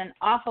 She's done an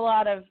awful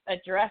lot of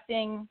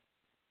addressing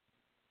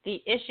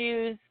the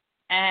issues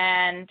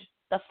and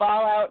the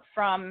fallout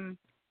from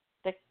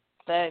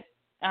the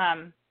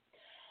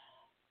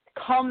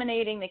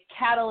culminating, the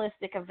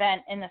catalytic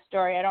event in the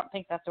story. I don't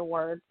think that's a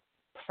word.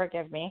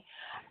 Forgive me.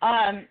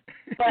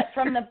 But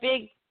from the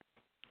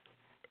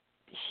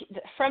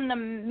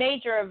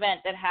major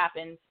event that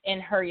happens in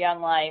her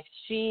young life,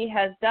 she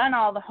has done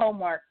all the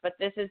homework, but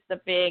this is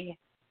the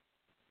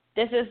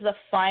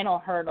final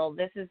hurdle.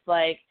 This is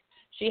like,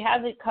 she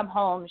hasn't come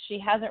home. She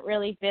hasn't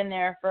really been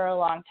there for a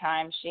long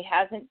time. She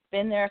hasn't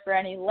been there for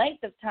any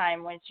length of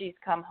time when she's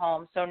come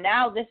home. So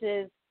now this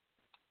is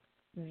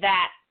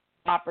that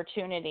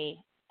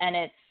opportunity, and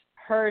it's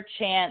her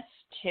chance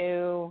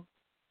to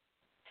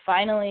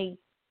finally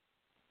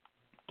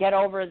get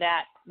over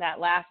that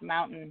last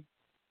mountain.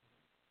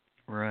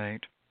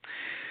 Right.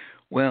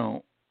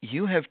 Well,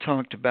 you have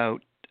talked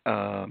about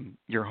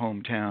your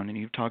hometown, and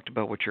you've talked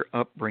about what your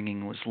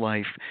upbringing was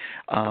like.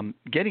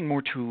 Getting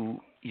more to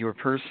your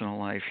personal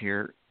life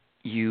here,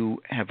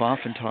 you have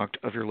often talked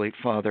of your late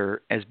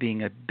father as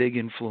being a big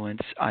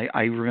influence.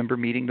 I remember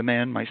meeting the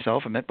man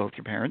myself. I met both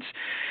your parents.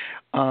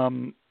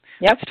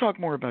 Let's talk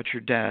more about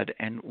your dad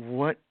and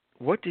what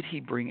did he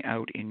bring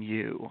out in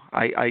you?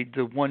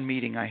 The one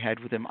meeting I had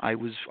with him, I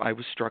was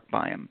struck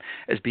by him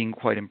as being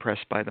quite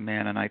impressed by the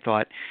man, and I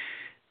thought,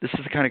 this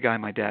is the kind of guy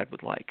my dad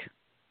would like.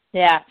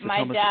 Yeah, so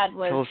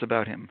tell us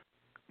about him.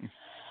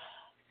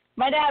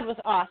 My dad was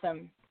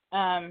awesome.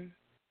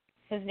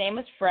 His name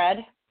was Fred,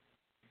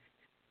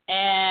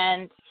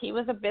 and he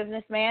was a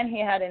businessman. He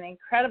had an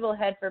incredible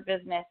head for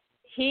business.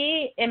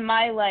 He, in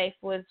my life,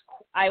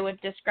 I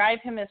would describe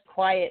him as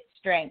quiet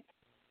strength.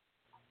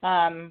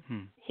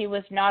 He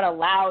was not a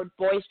loud,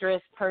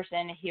 boisterous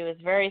person. He was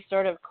very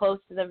sort of close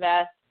to the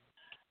vest,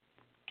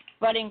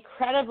 but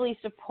incredibly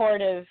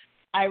supportive.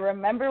 I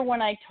remember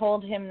when I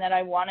told him that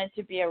I wanted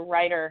to be a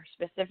writer,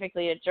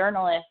 specifically a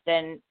journalist,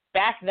 and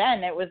back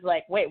then it was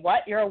like, wait,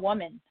 what? You're a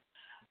woman.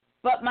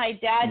 But my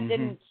dad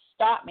didn't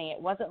stop me.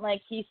 It wasn't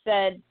like he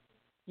said,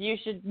 you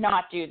should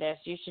not do this.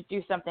 You should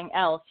do something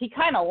else. He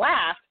kind of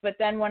laughed, but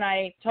then when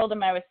I told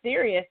him I was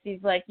serious,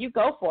 he's like, you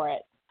go for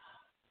it.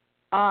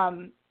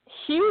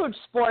 Huge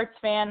sports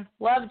fan,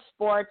 loved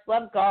sports,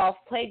 loved golf,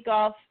 played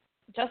golf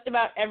just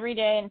about every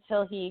day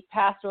until he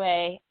passed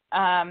away.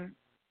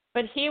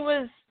 But he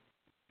was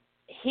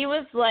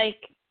like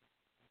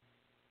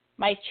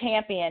my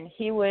champion.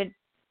 He was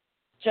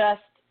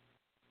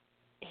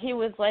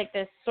like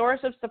this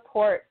source of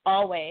support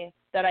always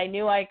that I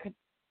knew I could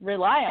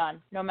rely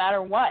on no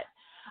matter what.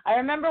 I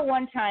remember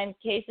one time,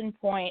 case in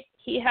point,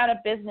 he had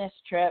a business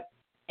trip,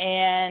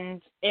 and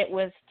it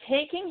was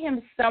taking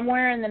him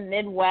somewhere in the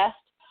Midwest,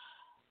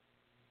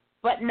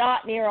 but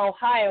not near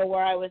Ohio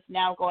where I was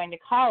now going to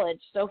college.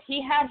 So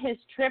he had his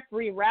trip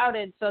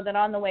rerouted so that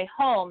on the way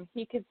home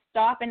he could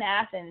stop in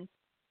Athens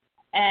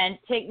and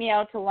take me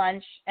out to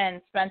lunch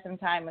and spend some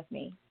time with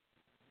me.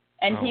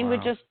 And Oh, he would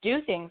wow. just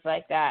do things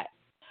like that.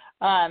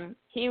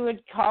 He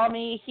would call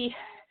me.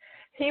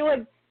 He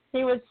would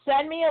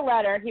send me a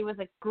letter. He was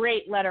a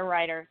great letter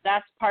writer.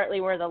 That's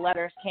partly where the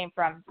letters came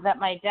from, that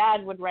my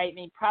dad would write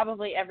me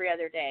probably every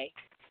other day.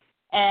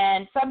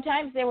 And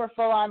sometimes they were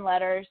full-on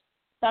letters.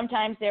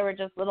 Sometimes they were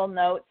just little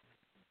notes.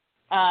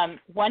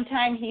 One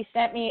time he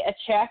sent me a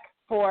check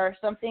for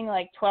something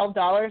like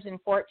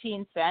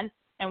 $12.14.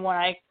 And when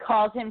I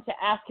called him to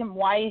ask him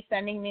why he's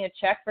sending me a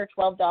check for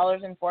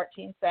 $12.14,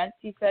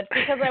 he said,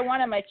 because I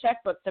wanted my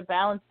checkbook to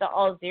balance to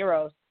all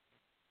zeros.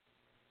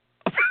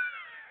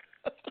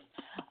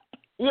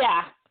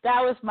 Yeah,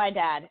 that was my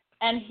dad.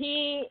 And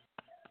he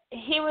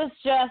was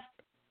just,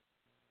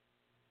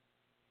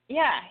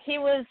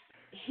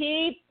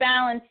 he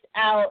balanced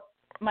out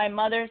my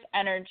mother's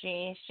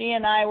energy. She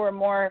and I were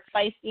more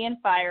feisty and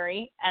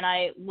fiery, and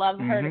I love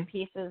her to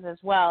pieces as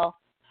well.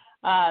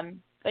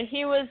 But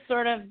he was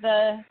sort of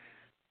the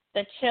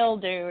chill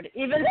dude.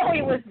 Even though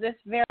he was this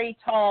very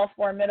tall,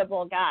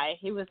 formidable guy,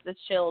 he was the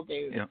chill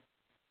dude. Yeah.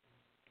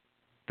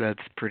 That's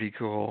pretty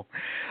cool.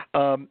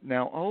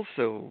 Now,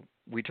 also,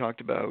 we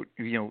talked about,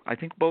 I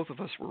think both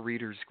of us were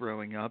readers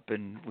growing up,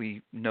 and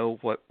we know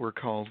what we're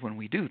called when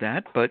we do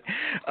that, but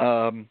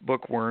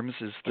bookworms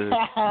is the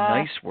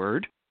nice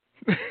word.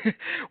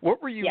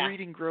 What were you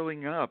reading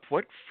growing up?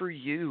 What for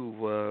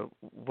you?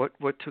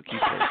 What took you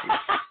places?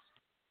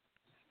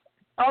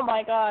 Oh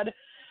my God!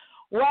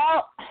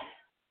 Well,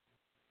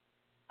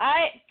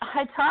 I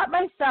taught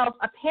myself.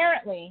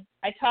 Apparently,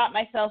 I taught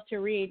myself to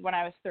read when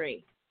I was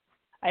 3.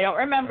 I don't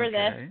remember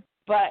this,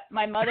 but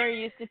my mother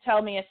used to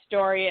tell me a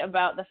story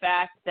about the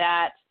fact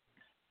that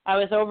I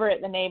was over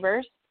at the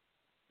neighbor's,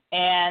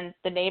 and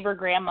the neighbor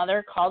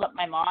grandmother called up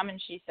my mom,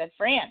 and she said,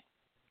 "Fran,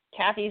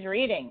 Kathy's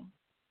reading."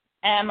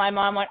 And my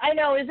mom went, "I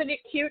know, isn't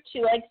it cute?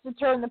 She likes to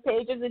turn the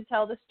pages and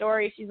tell the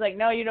story." She's like,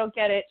 "No, you don't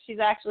get it. She's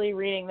actually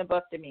reading the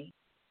book to me.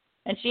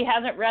 And she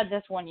hasn't read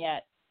this one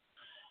yet."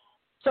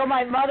 So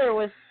my mother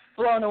was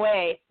blown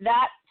away.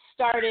 That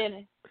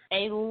started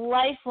a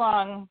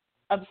lifelong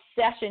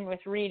obsession with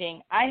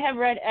reading. I have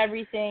read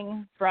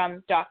everything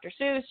from Dr.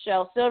 Seuss,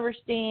 Shel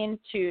Silverstein,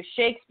 to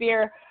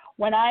Shakespeare.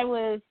 When I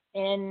was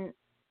in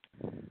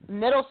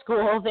middle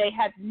school, they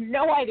had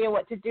no idea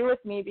what to do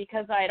with me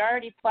because I had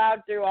already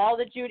plowed through all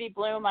the Judy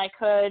Blume I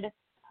could,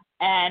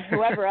 and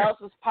whoever else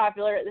was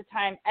popular at the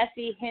time,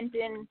 S.E.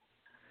 Hinton.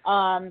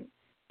 And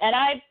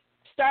I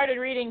started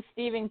reading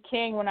Stephen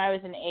King when I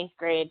was in 8th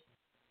grade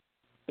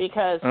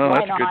because why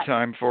that's not? a good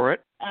time for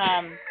it.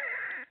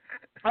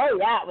 Oh,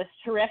 yeah, it was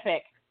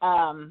terrific.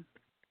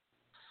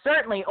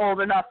 Certainly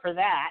old enough for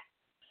that.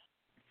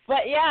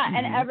 But, yeah,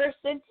 and ever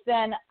since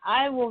then,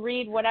 I will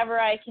read whatever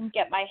I can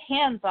get my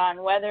hands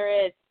on, whether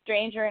it's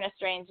Stranger in a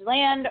Strange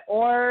Land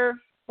or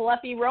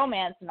fluffy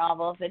romance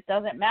novels. It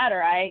doesn't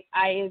matter. I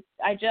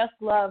just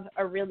love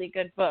a really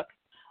good book.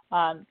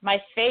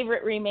 My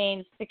favorite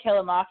remains To Kill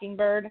a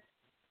Mockingbird,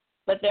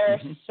 but there are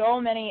so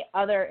many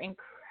other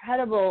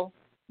incredible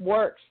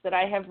works that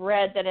I have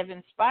read that have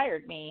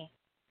inspired me.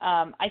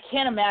 I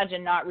can't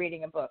imagine not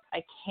reading a book.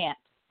 I can't.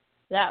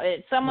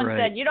 Someone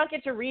said, "You don't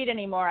get to read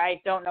anymore."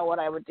 I don't know what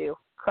I would do.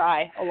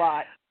 Cry a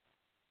lot.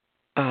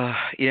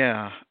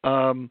 Yeah.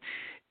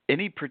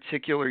 Any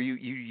particular,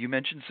 you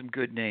mentioned some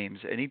good names.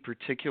 Any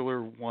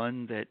particular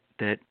one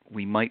that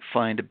we might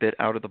find a bit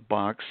out of the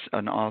box,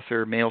 an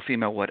author, male,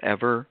 female,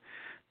 whatever,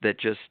 that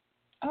just,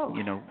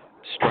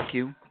 struck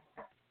you?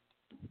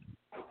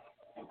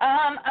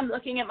 I'm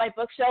looking at my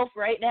bookshelf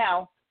right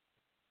now.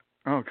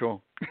 Oh,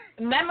 cool.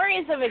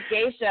 Memoirs of a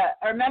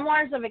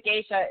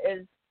Geisha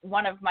is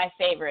one of my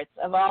favorites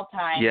of all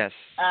time. Yes.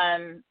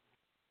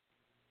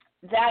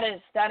 That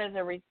is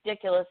a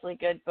ridiculously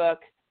good book.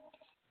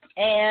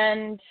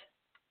 And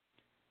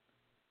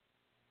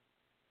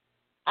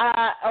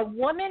a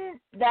woman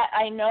that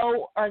I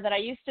know, or that I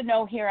used to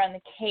know here on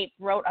the Cape,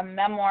 wrote a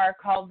memoir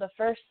called The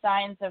First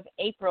Signs of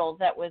April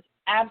that was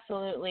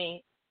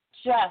absolutely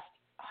just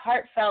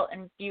heartfelt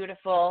and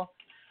beautiful.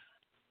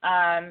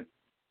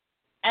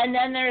 And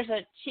then there's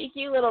a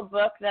cheeky little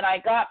book that I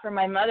got from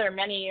my mother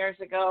many years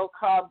ago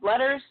called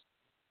Letters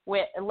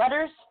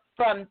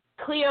from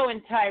Cleo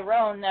and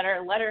Tyrone, that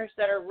are letters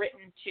that are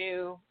written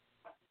to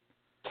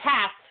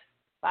cats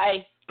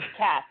by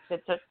cats.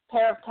 It's a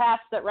pair of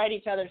cats that write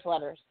each other's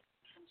letters.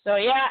 So,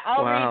 yeah,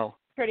 I'll read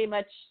pretty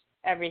much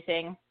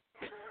everything.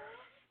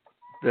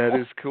 That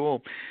is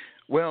cool.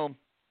 Well,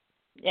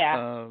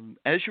 yeah.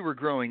 As you were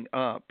growing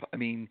up, I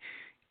mean,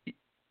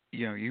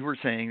 you were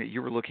saying that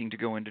you were looking to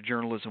go into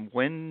journalism.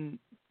 When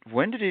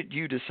did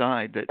you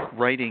decide that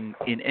writing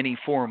in any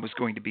form was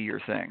going to be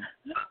your thing?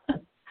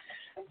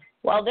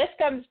 Well, this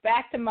comes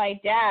back to my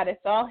dad.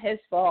 It's all his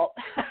fault.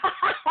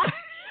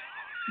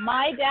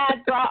 My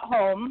dad brought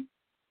home,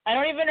 I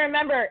don't even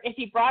remember if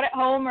he brought it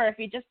home or if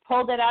he just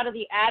pulled it out of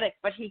the attic,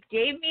 but he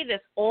gave me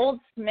this old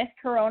Smith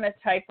Corona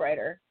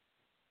typewriter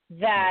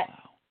that,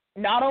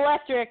 not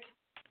electric,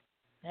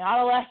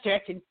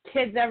 and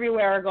kids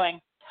everywhere are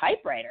going,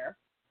 typewriter?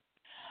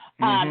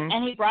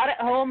 And he brought it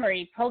home, or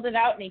he pulled it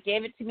out and he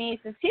gave it to me. He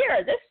says,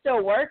 "Here, this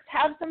still works.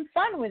 Have some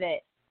fun with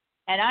it."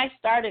 And I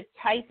started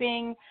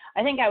typing,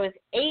 I think I was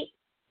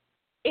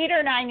 8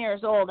 or 9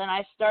 years old, and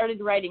I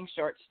started writing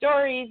short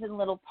stories and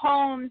little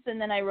poems,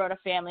 and then I wrote a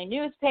family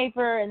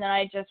newspaper, and then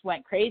I just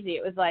went crazy.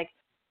 It was like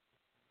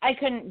I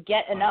couldn't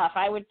get enough.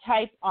 I would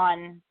type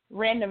on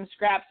random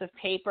scraps of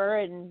paper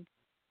and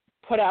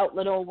put out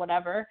little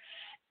whatever,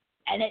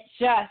 and it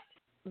just,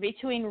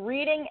 between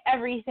reading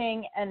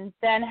everything and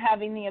then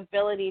having the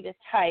ability to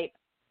type,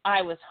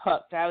 I was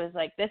hooked. I was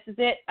like, this is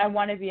it. I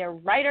want to be a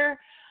writer.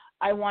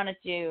 I want to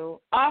do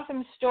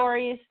awesome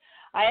stories.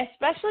 I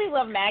especially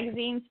love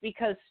magazines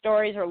because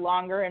stories are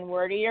longer and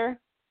wordier,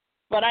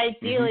 but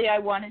ideally I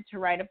wanted to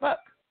write a book.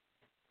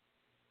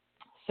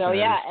 So that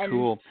yeah, is and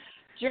cool.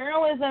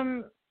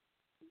 Journalism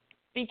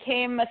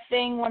became a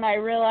thing when I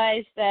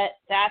realized that's,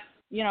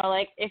 you know,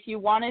 like if you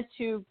wanted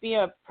to be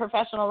a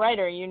professional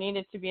writer, you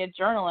needed to be a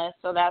journalist.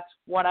 So that's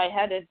when I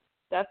headed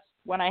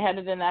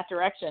in that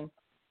direction.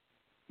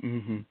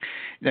 Mm-hmm.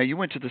 Now, you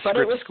went to the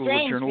Scripps School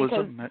of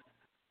Journalism.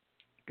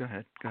 Go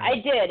ahead. I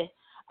did.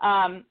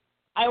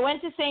 I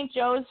went to St.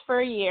 Joe's for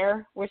a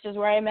year, which is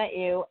where I met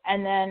you.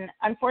 And then,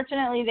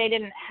 unfortunately, they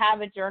didn't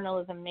have a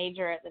journalism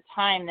major at the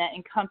time that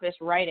encompassed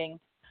writing.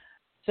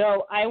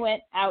 So I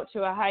went out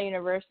to a high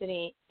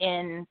university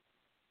in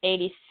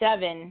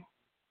 87.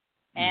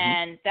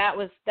 And that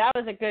was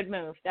a good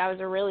move. That was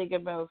a really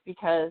good move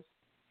because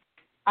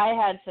I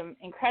had some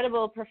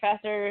incredible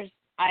professors.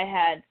 I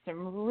had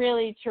some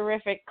really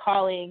terrific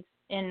colleagues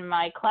in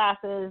my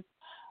classes,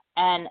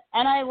 and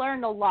I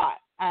learned a lot.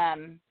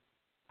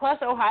 Plus,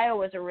 Ohio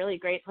was a really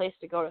great place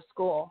to go to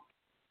school.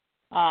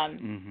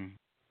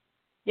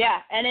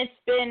 Yeah, and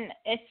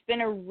it's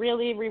been a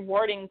really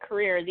rewarding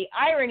career. The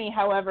irony,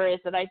 however, is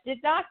that I did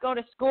not go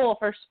to school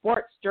for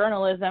sports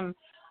journalism.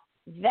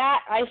 That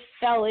I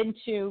fell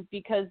into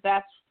because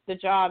that's the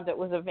job that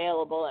was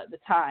available at the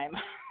time.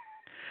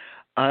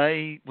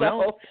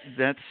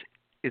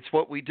 It's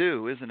what we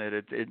do, isn't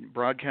it?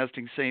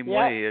 Broadcasting same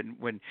way. And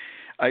when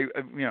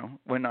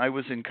I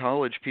was in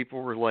college,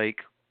 people were like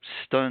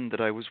stunned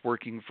that I was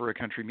working for a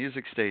country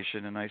music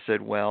station, and I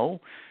said,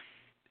 well,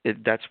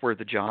 that's where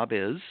the job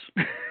is.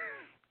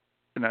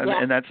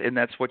 and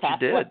that's what you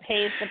did. That's what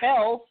pays the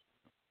bills.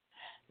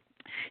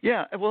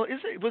 Yeah, well,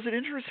 was it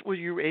interesting? Were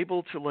you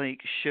able to like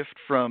shift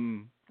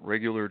from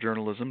regular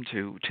journalism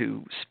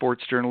to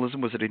sports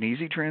journalism? Was it an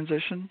easy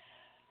transition?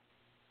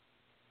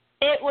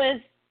 It was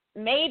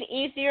made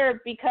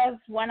easier because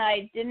when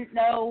I didn't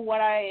know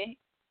what I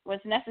was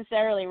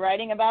necessarily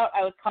writing about,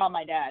 I would call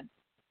my dad,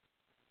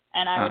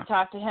 and I would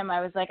talk to him.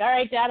 I was like, "All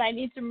right, Dad, I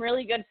need some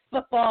really good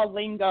football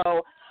lingo.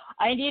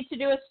 I need to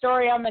do a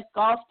story on the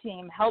golf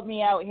team. Help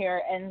me out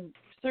here." And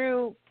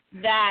through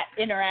that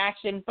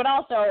interaction, but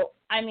also,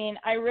 I mean,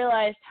 I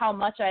realized how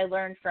much I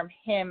learned from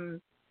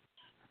him.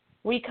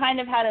 We kind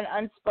of had an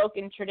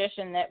unspoken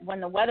tradition that when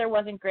the weather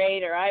wasn't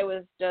great or I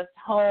was just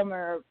home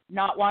or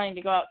not wanting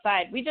to go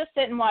outside, we just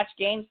sit and watch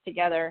games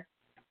together.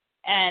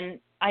 And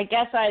I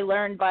guess I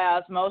learned by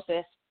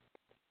osmosis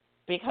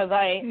because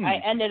I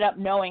ended up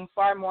knowing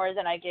far more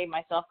than I gave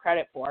myself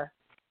credit for.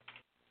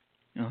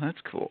 Oh,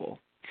 that's cool.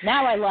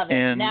 Now I love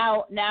it.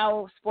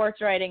 Now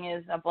sports writing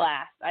is a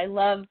blast. I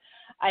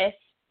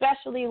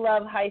especially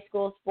love high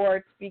school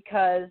sports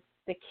because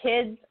the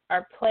kids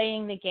are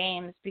playing the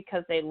games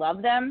because they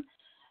love them,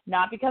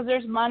 not because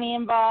there's money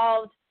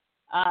involved,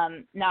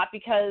 not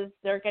because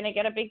they're going to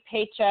get a big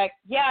paycheck.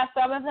 Yeah,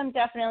 some of them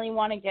definitely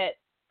want to get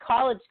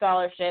college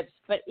scholarships,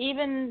 but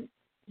even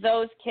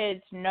those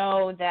kids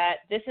know that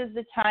this is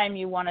the time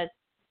you want to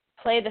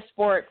play the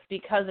sport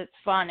because it's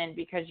fun and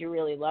because you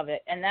really love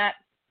it. And that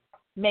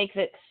makes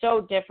it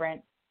so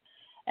different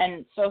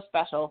and so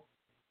special.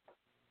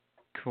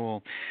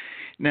 Cool.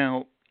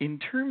 Now, in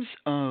terms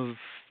of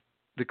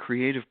the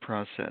creative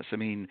process, I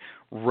mean,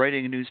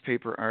 writing a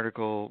newspaper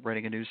article,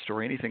 writing a news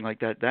story, anything like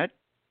that, that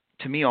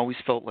to me always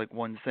felt like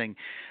one thing.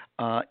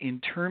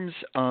 In terms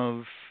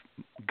of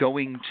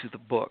going to the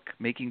book,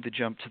 making the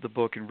jump to the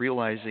book and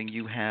realizing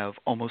you have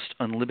almost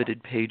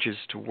unlimited pages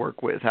to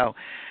work with,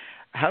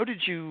 how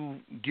did you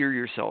gear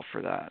yourself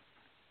for that?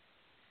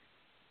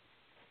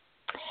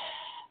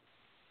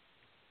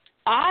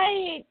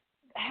 I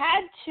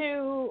had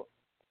to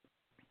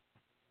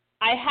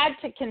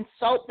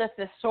consult the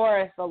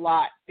thesaurus a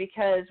lot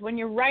because when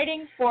you're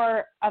writing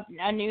for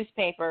a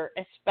newspaper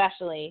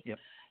especially,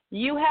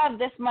 you have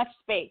this much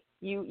space.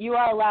 You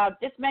are allowed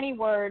this many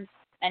words,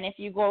 and if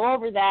you go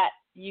over that,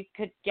 you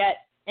could get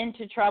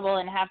into trouble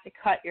and have to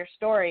cut your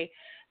story.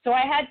 So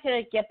I had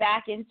to get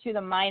back into the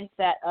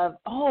mindset of,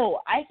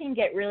 I can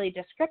get really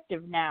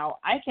descriptive now.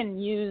 I can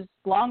use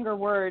longer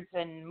words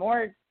and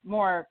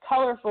more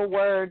colorful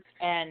words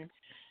and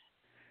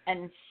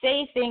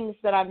say things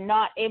that I'm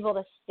not able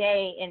to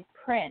say in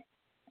print.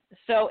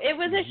 So it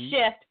was a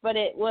shift, but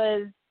it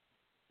was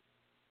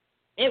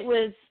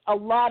a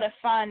lot of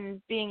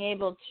fun being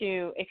able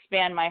to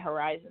expand my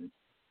horizons.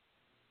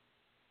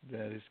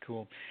 That is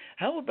cool.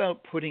 How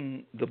about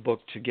putting the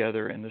book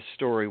together and the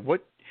story?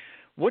 What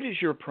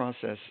is your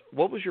process?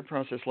 What was your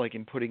process like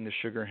in putting the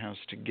Sugar House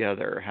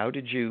together? How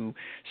did you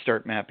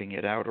start mapping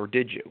it out, or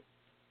did you?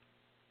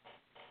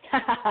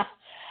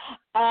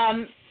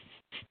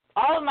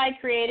 All of my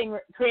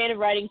creative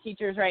writing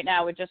teachers right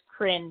now would just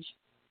cringe.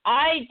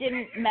 I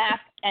didn't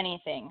map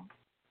anything.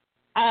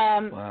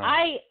 Wow.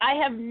 I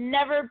have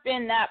never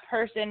been that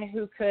person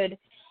who could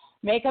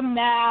make a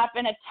map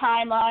and a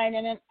timeline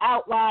and an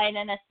outline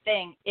and a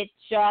thing. It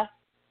just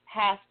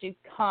has to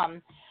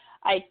come.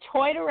 I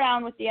toyed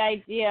around with the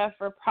idea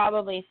for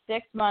probably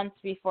 6 months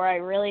before I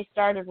really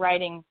started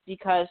writing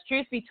because,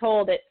 truth be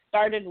told, it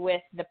started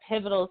with the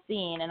pivotal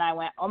scene, and I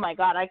went, oh, my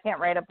God, I can't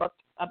write a book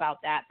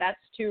about that. That's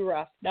too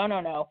rough.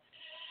 No.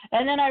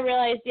 And then I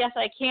realized, yes,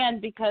 I can,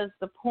 because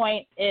the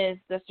point is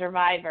the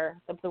survivor,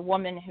 the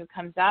woman who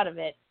comes out of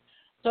it.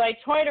 So I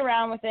toyed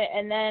around with it,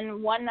 and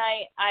then one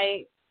night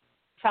I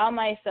found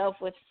myself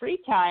with free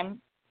time,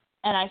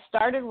 and I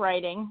started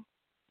writing.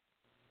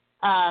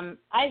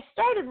 I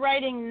started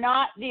writing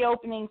not the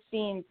opening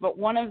scenes, but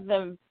one of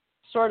the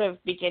sort of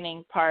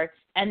beginning parts,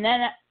 and then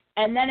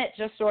it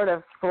just sort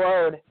of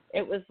flowed.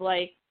 It was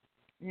like,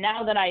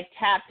 now that I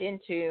tapped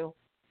into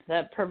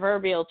the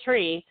proverbial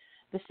tree,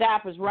 the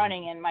sap was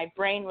running, and my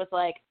brain was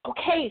like,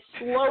 okay,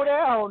 slow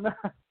down.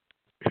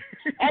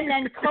 And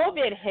then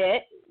COVID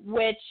hit,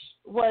 which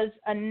was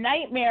a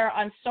nightmare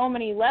on so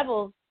many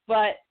levels,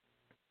 but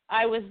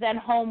I was then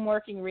home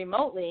working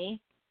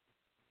remotely,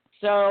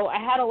 so I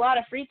had a lot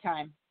of free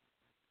time,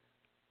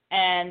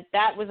 and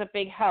that was a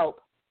big help.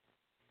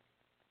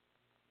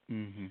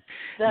 Mm-hmm.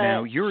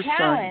 Now, your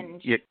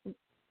challenge...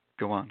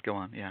 Go on,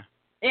 yeah.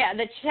 Yeah,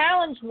 the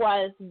challenge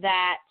was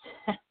that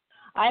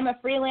I'm a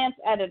freelance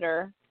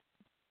editor,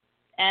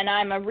 and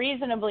I'm a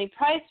reasonably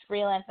priced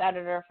freelance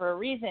editor for a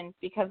reason,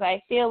 because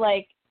I feel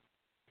like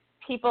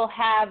people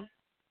have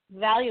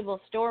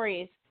valuable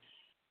stories,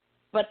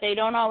 but they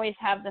don't always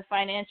have the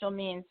financial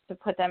means to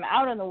put them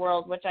out in the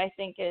world, which I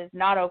think is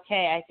not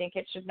okay. I think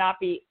it should not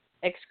be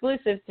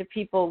exclusive to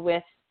people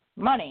with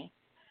money.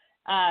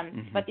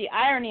 But the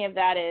irony of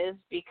that is,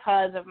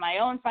 because of my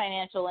own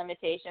financial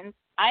limitations,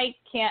 I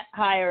can't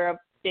hire a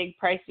big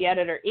pricey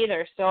editor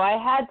either. So I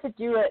had to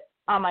do it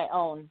on my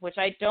own, which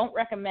I don't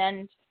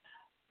recommend,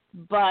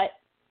 but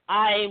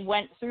I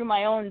went through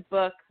my own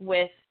book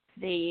with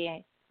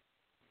the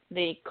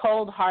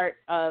cold heart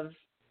of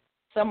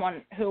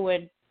someone who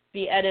would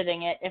be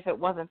editing it if it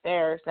wasn't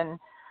theirs, and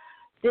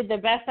did the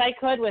best I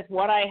could with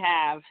what I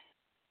have.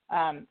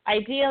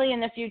 Ideally, in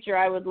the future,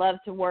 I would love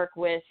to work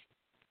with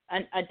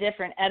a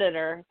different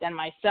editor than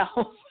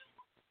myself.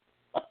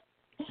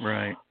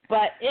 Right.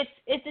 But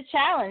it's a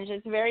challenge.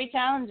 It's very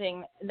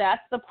challenging.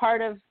 That's the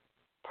part of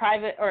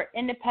private or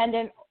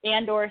independent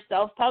and or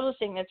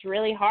self-publishing that's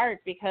really hard,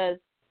 because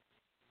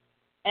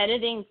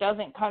editing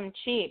doesn't come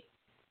cheap.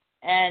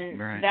 And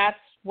That's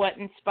what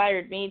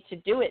inspired me to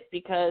do it,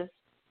 because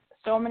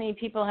so many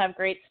people have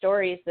great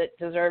stories that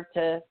deserve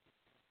to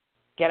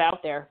get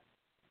out there.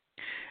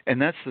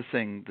 And that's the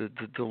thing.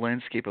 The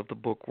landscape of the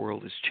book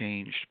world has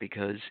changed,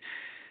 because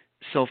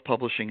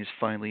self-publishing is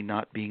finally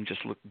not being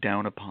just looked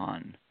down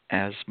upon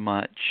as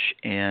much.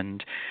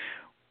 And,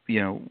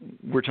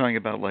 we're talking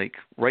about, like,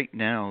 right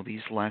now,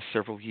 these last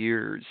several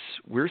years,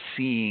 we're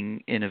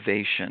seeing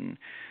innovation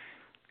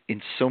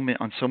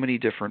on so many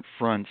different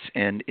fronts.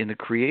 And in the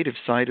creative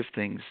side of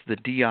things, the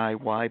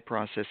DIY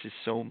process is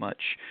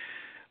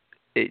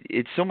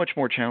it's so much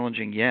more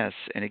challenging, yes,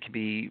 and it can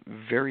be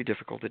very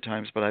difficult at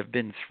times, but I've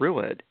been through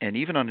it. And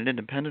even on an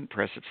independent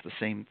press, it's the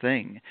same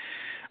thing.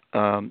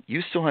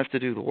 You still have to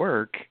do the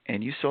work,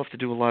 and you still have to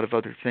do a lot of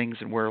other things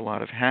and wear a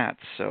lot of hats.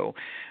 So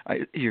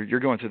you're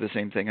going through the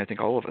same thing I think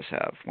all of us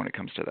have when it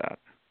comes to that.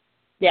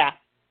 Yeah.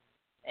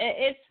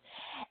 It's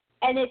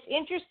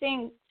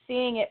interesting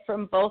seeing it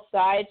from both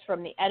sides,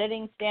 from the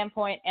editing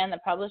standpoint and the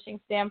publishing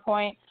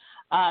standpoint.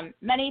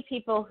 Many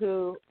people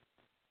who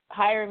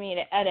hire me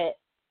to edit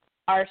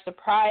are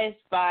surprised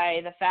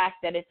by the fact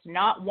that it's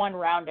not one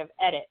round of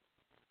edit,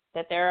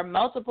 that there are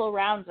multiple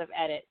rounds of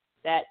edit,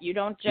 that you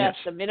don't just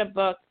submit a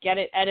book, get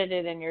it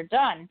edited, and you're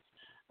done.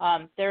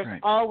 There's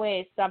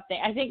always something.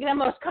 I think the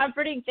most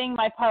comforting thing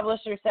my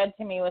publisher said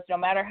to me was, no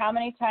matter how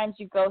many times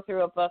you go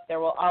through a book, there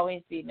will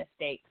always be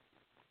mistakes.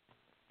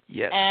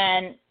 Yes.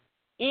 And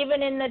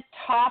even in the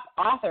top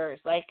authors,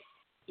 like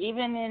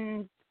even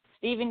in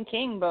Stephen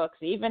King books,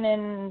 even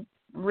in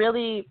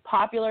really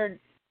popular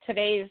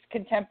today's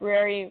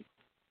contemporary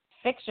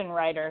fiction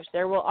writers,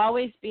 there will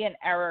always be an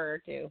error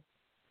or two,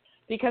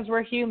 because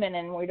we're human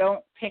and we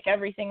don't pick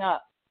everything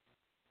up.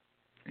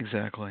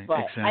 Exactly.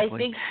 But I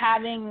think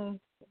having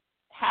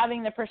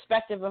the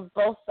perspective of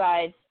both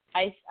sides,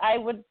 I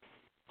would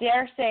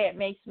dare say it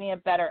makes me a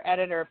better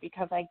editor,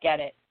 because I get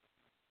it.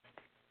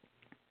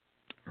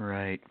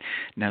 Right.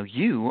 Now,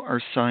 you are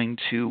signed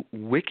to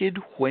Wicked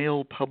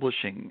Whale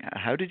Publishing.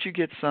 How did you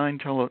get signed?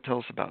 Tell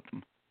us about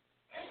them.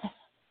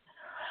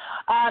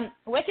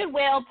 Wicked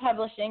Whale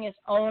Publishing is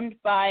owned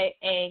by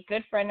a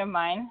good friend of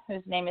mine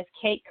whose name is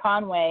Kate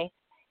Conway.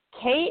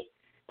 Kate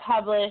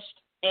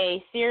published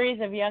a series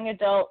of young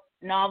adult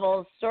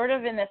novels sort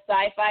of in the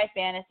sci-fi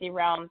fantasy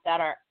realm that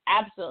are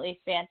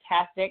absolutely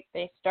fantastic.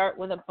 They start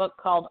with a book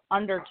called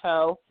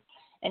Undertow,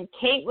 and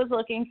Kate was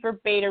looking for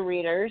beta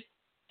readers,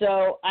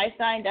 So I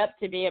signed up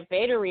to be a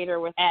beta reader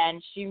with,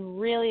 and she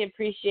really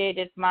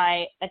appreciated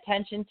my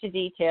attention to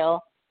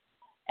detail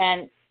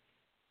and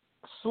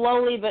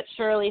slowly but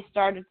surely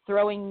started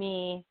throwing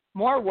me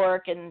more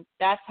work, and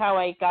that's how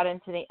I got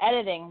into the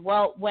editing.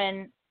 Well,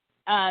 when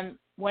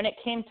it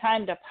came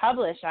time to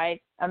publish, I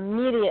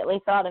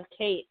immediately thought of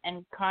Kate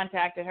and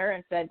contacted her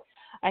and said,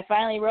 I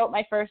finally wrote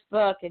my first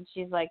book, and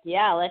she's like,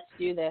 yeah, let's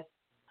do this.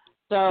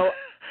 So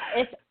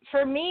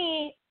for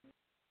me,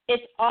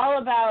 it's all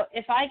about,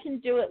 if I can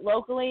do it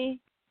locally,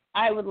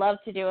 I would love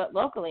to do it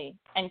locally.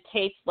 And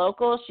Kate's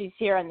local. She's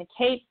here on the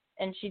Cape,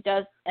 and she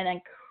does an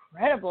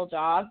incredible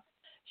job.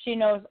 She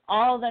knows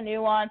all the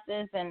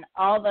nuances and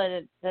all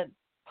the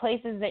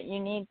places that you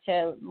need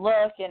to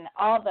look and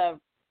all the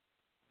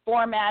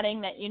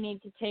formatting that you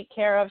need to take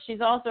care of.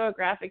 She's also a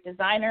graphic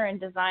designer and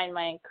designed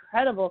my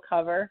incredible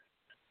cover.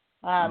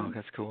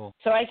 That's cool.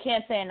 So I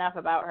can't say enough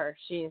about her.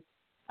 She's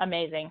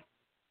amazing.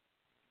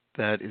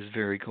 That is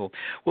very cool.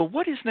 Well,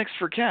 what is next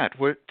for Kat?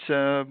 What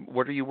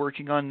are you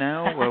working on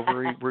now?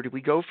 Where do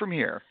we go from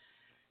here?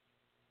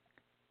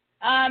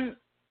 I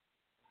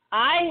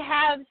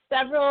have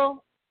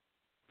several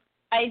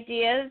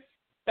ideas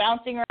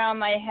bouncing around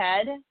my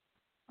head.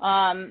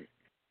 I'm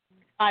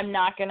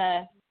not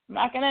gonna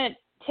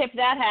tip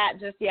that hat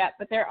just yet,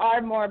 but there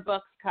are more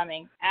books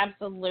coming.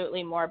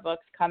 Absolutely more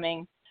books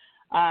coming.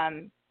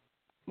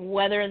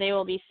 Whether they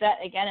will be set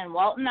again in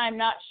Walton, I'm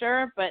not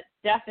sure, but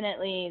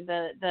definitely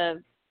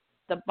the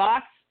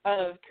box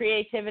of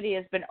creativity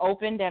has been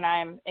opened, and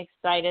I'm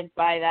excited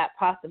by that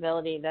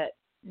possibility that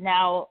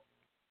now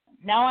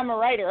I'm a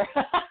writer.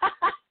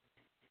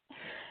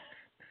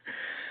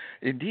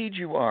 Indeed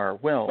you are.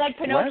 Well, like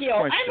Pinocchio,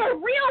 I'm a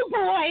real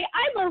boy.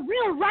 I'm a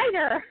real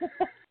writer.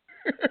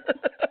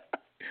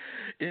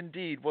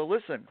 Indeed. Well,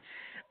 listen,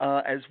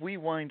 as we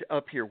wind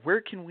up here,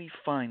 where can we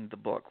find the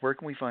book? Where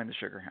can we find The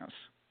Sugar House?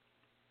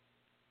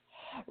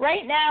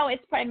 Right now,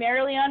 it's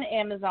primarily on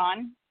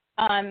Amazon.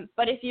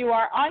 But if you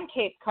are on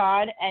Cape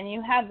Cod and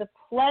you have the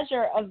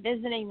pleasure of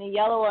visiting the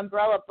Yellow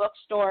Umbrella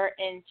bookstore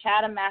in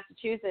Chatham,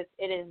 Massachusetts,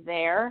 it is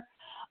there.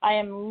 I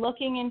am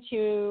looking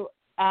into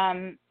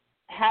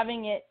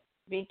having it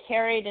be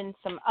carried in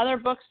some other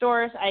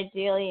bookstores,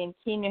 ideally in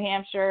Keene, New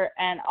Hampshire,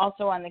 and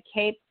also on the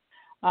Cape.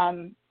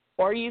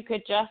 Or you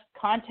could just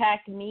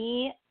contact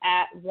me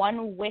at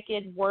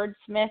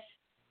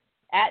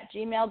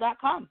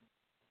onewickedwordsmith@gmail.com.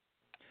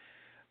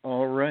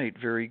 All right,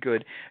 very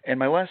good. And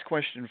my last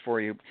question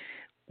for you,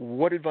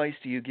 what advice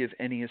do you give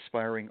any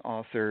aspiring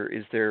author?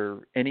 Is there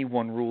any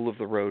one rule of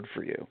the road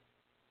for you?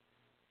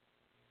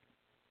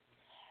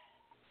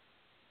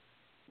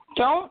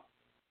 Don't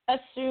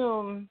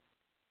assume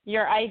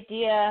your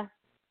idea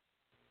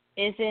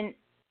isn't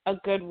a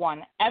good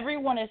one.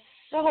 Everyone is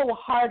so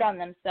hard on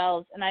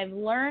themselves, and I've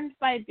learned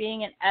by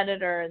being an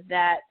editor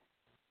that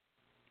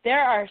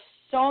there are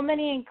so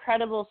many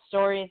incredible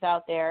stories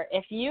out there.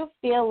 If you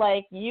feel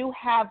like you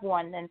have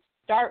one, then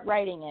start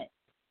writing it.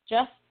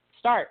 Just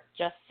start.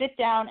 Just sit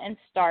down and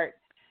start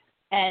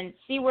and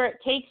see where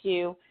it takes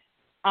you.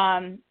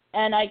 And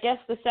I guess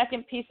the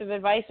second piece of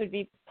advice would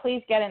be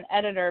please get an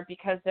editor,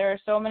 because there are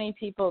so many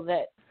people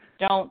that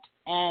don't.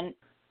 And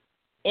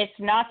it's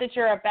not that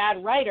you're a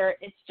bad writer.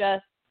 It's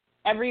just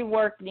every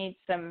work needs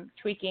some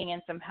tweaking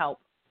and some help.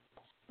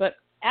 But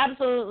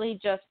absolutely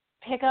just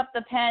pick up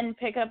the pen,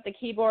 pick up the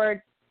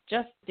keyboard,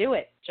 just do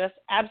it. Just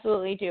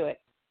absolutely do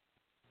it.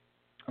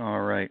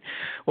 All right.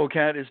 Well,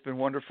 Kat, it's been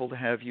wonderful to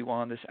have you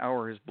on. This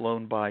hour has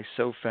blown by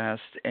so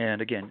fast.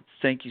 And again,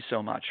 thank you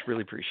so much.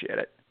 Really appreciate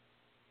it.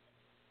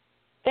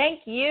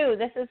 Thank you.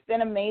 This has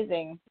been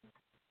amazing.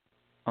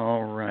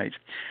 All right.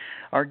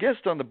 Our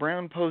guest on the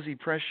Brown Posey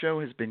Press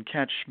Show has been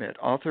Kat Szmit,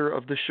 author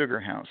of The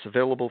Sugar House,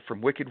 available from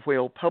Wicked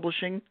Whale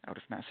Publishing out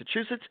of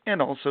Massachusetts and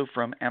also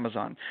from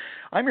Amazon.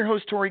 I'm your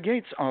host, Tori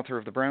Gates, author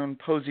of the Brown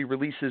Posey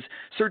releases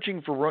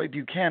Searching for Roy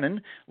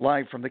Buchanan,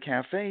 Live from the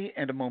Cafe,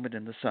 and A Moment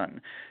in the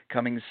Sun.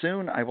 Coming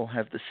soon, I will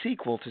have the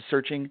sequel to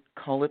Searching,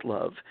 Call It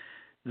Love.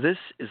 This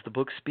is the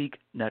Book Speak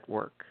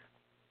Network.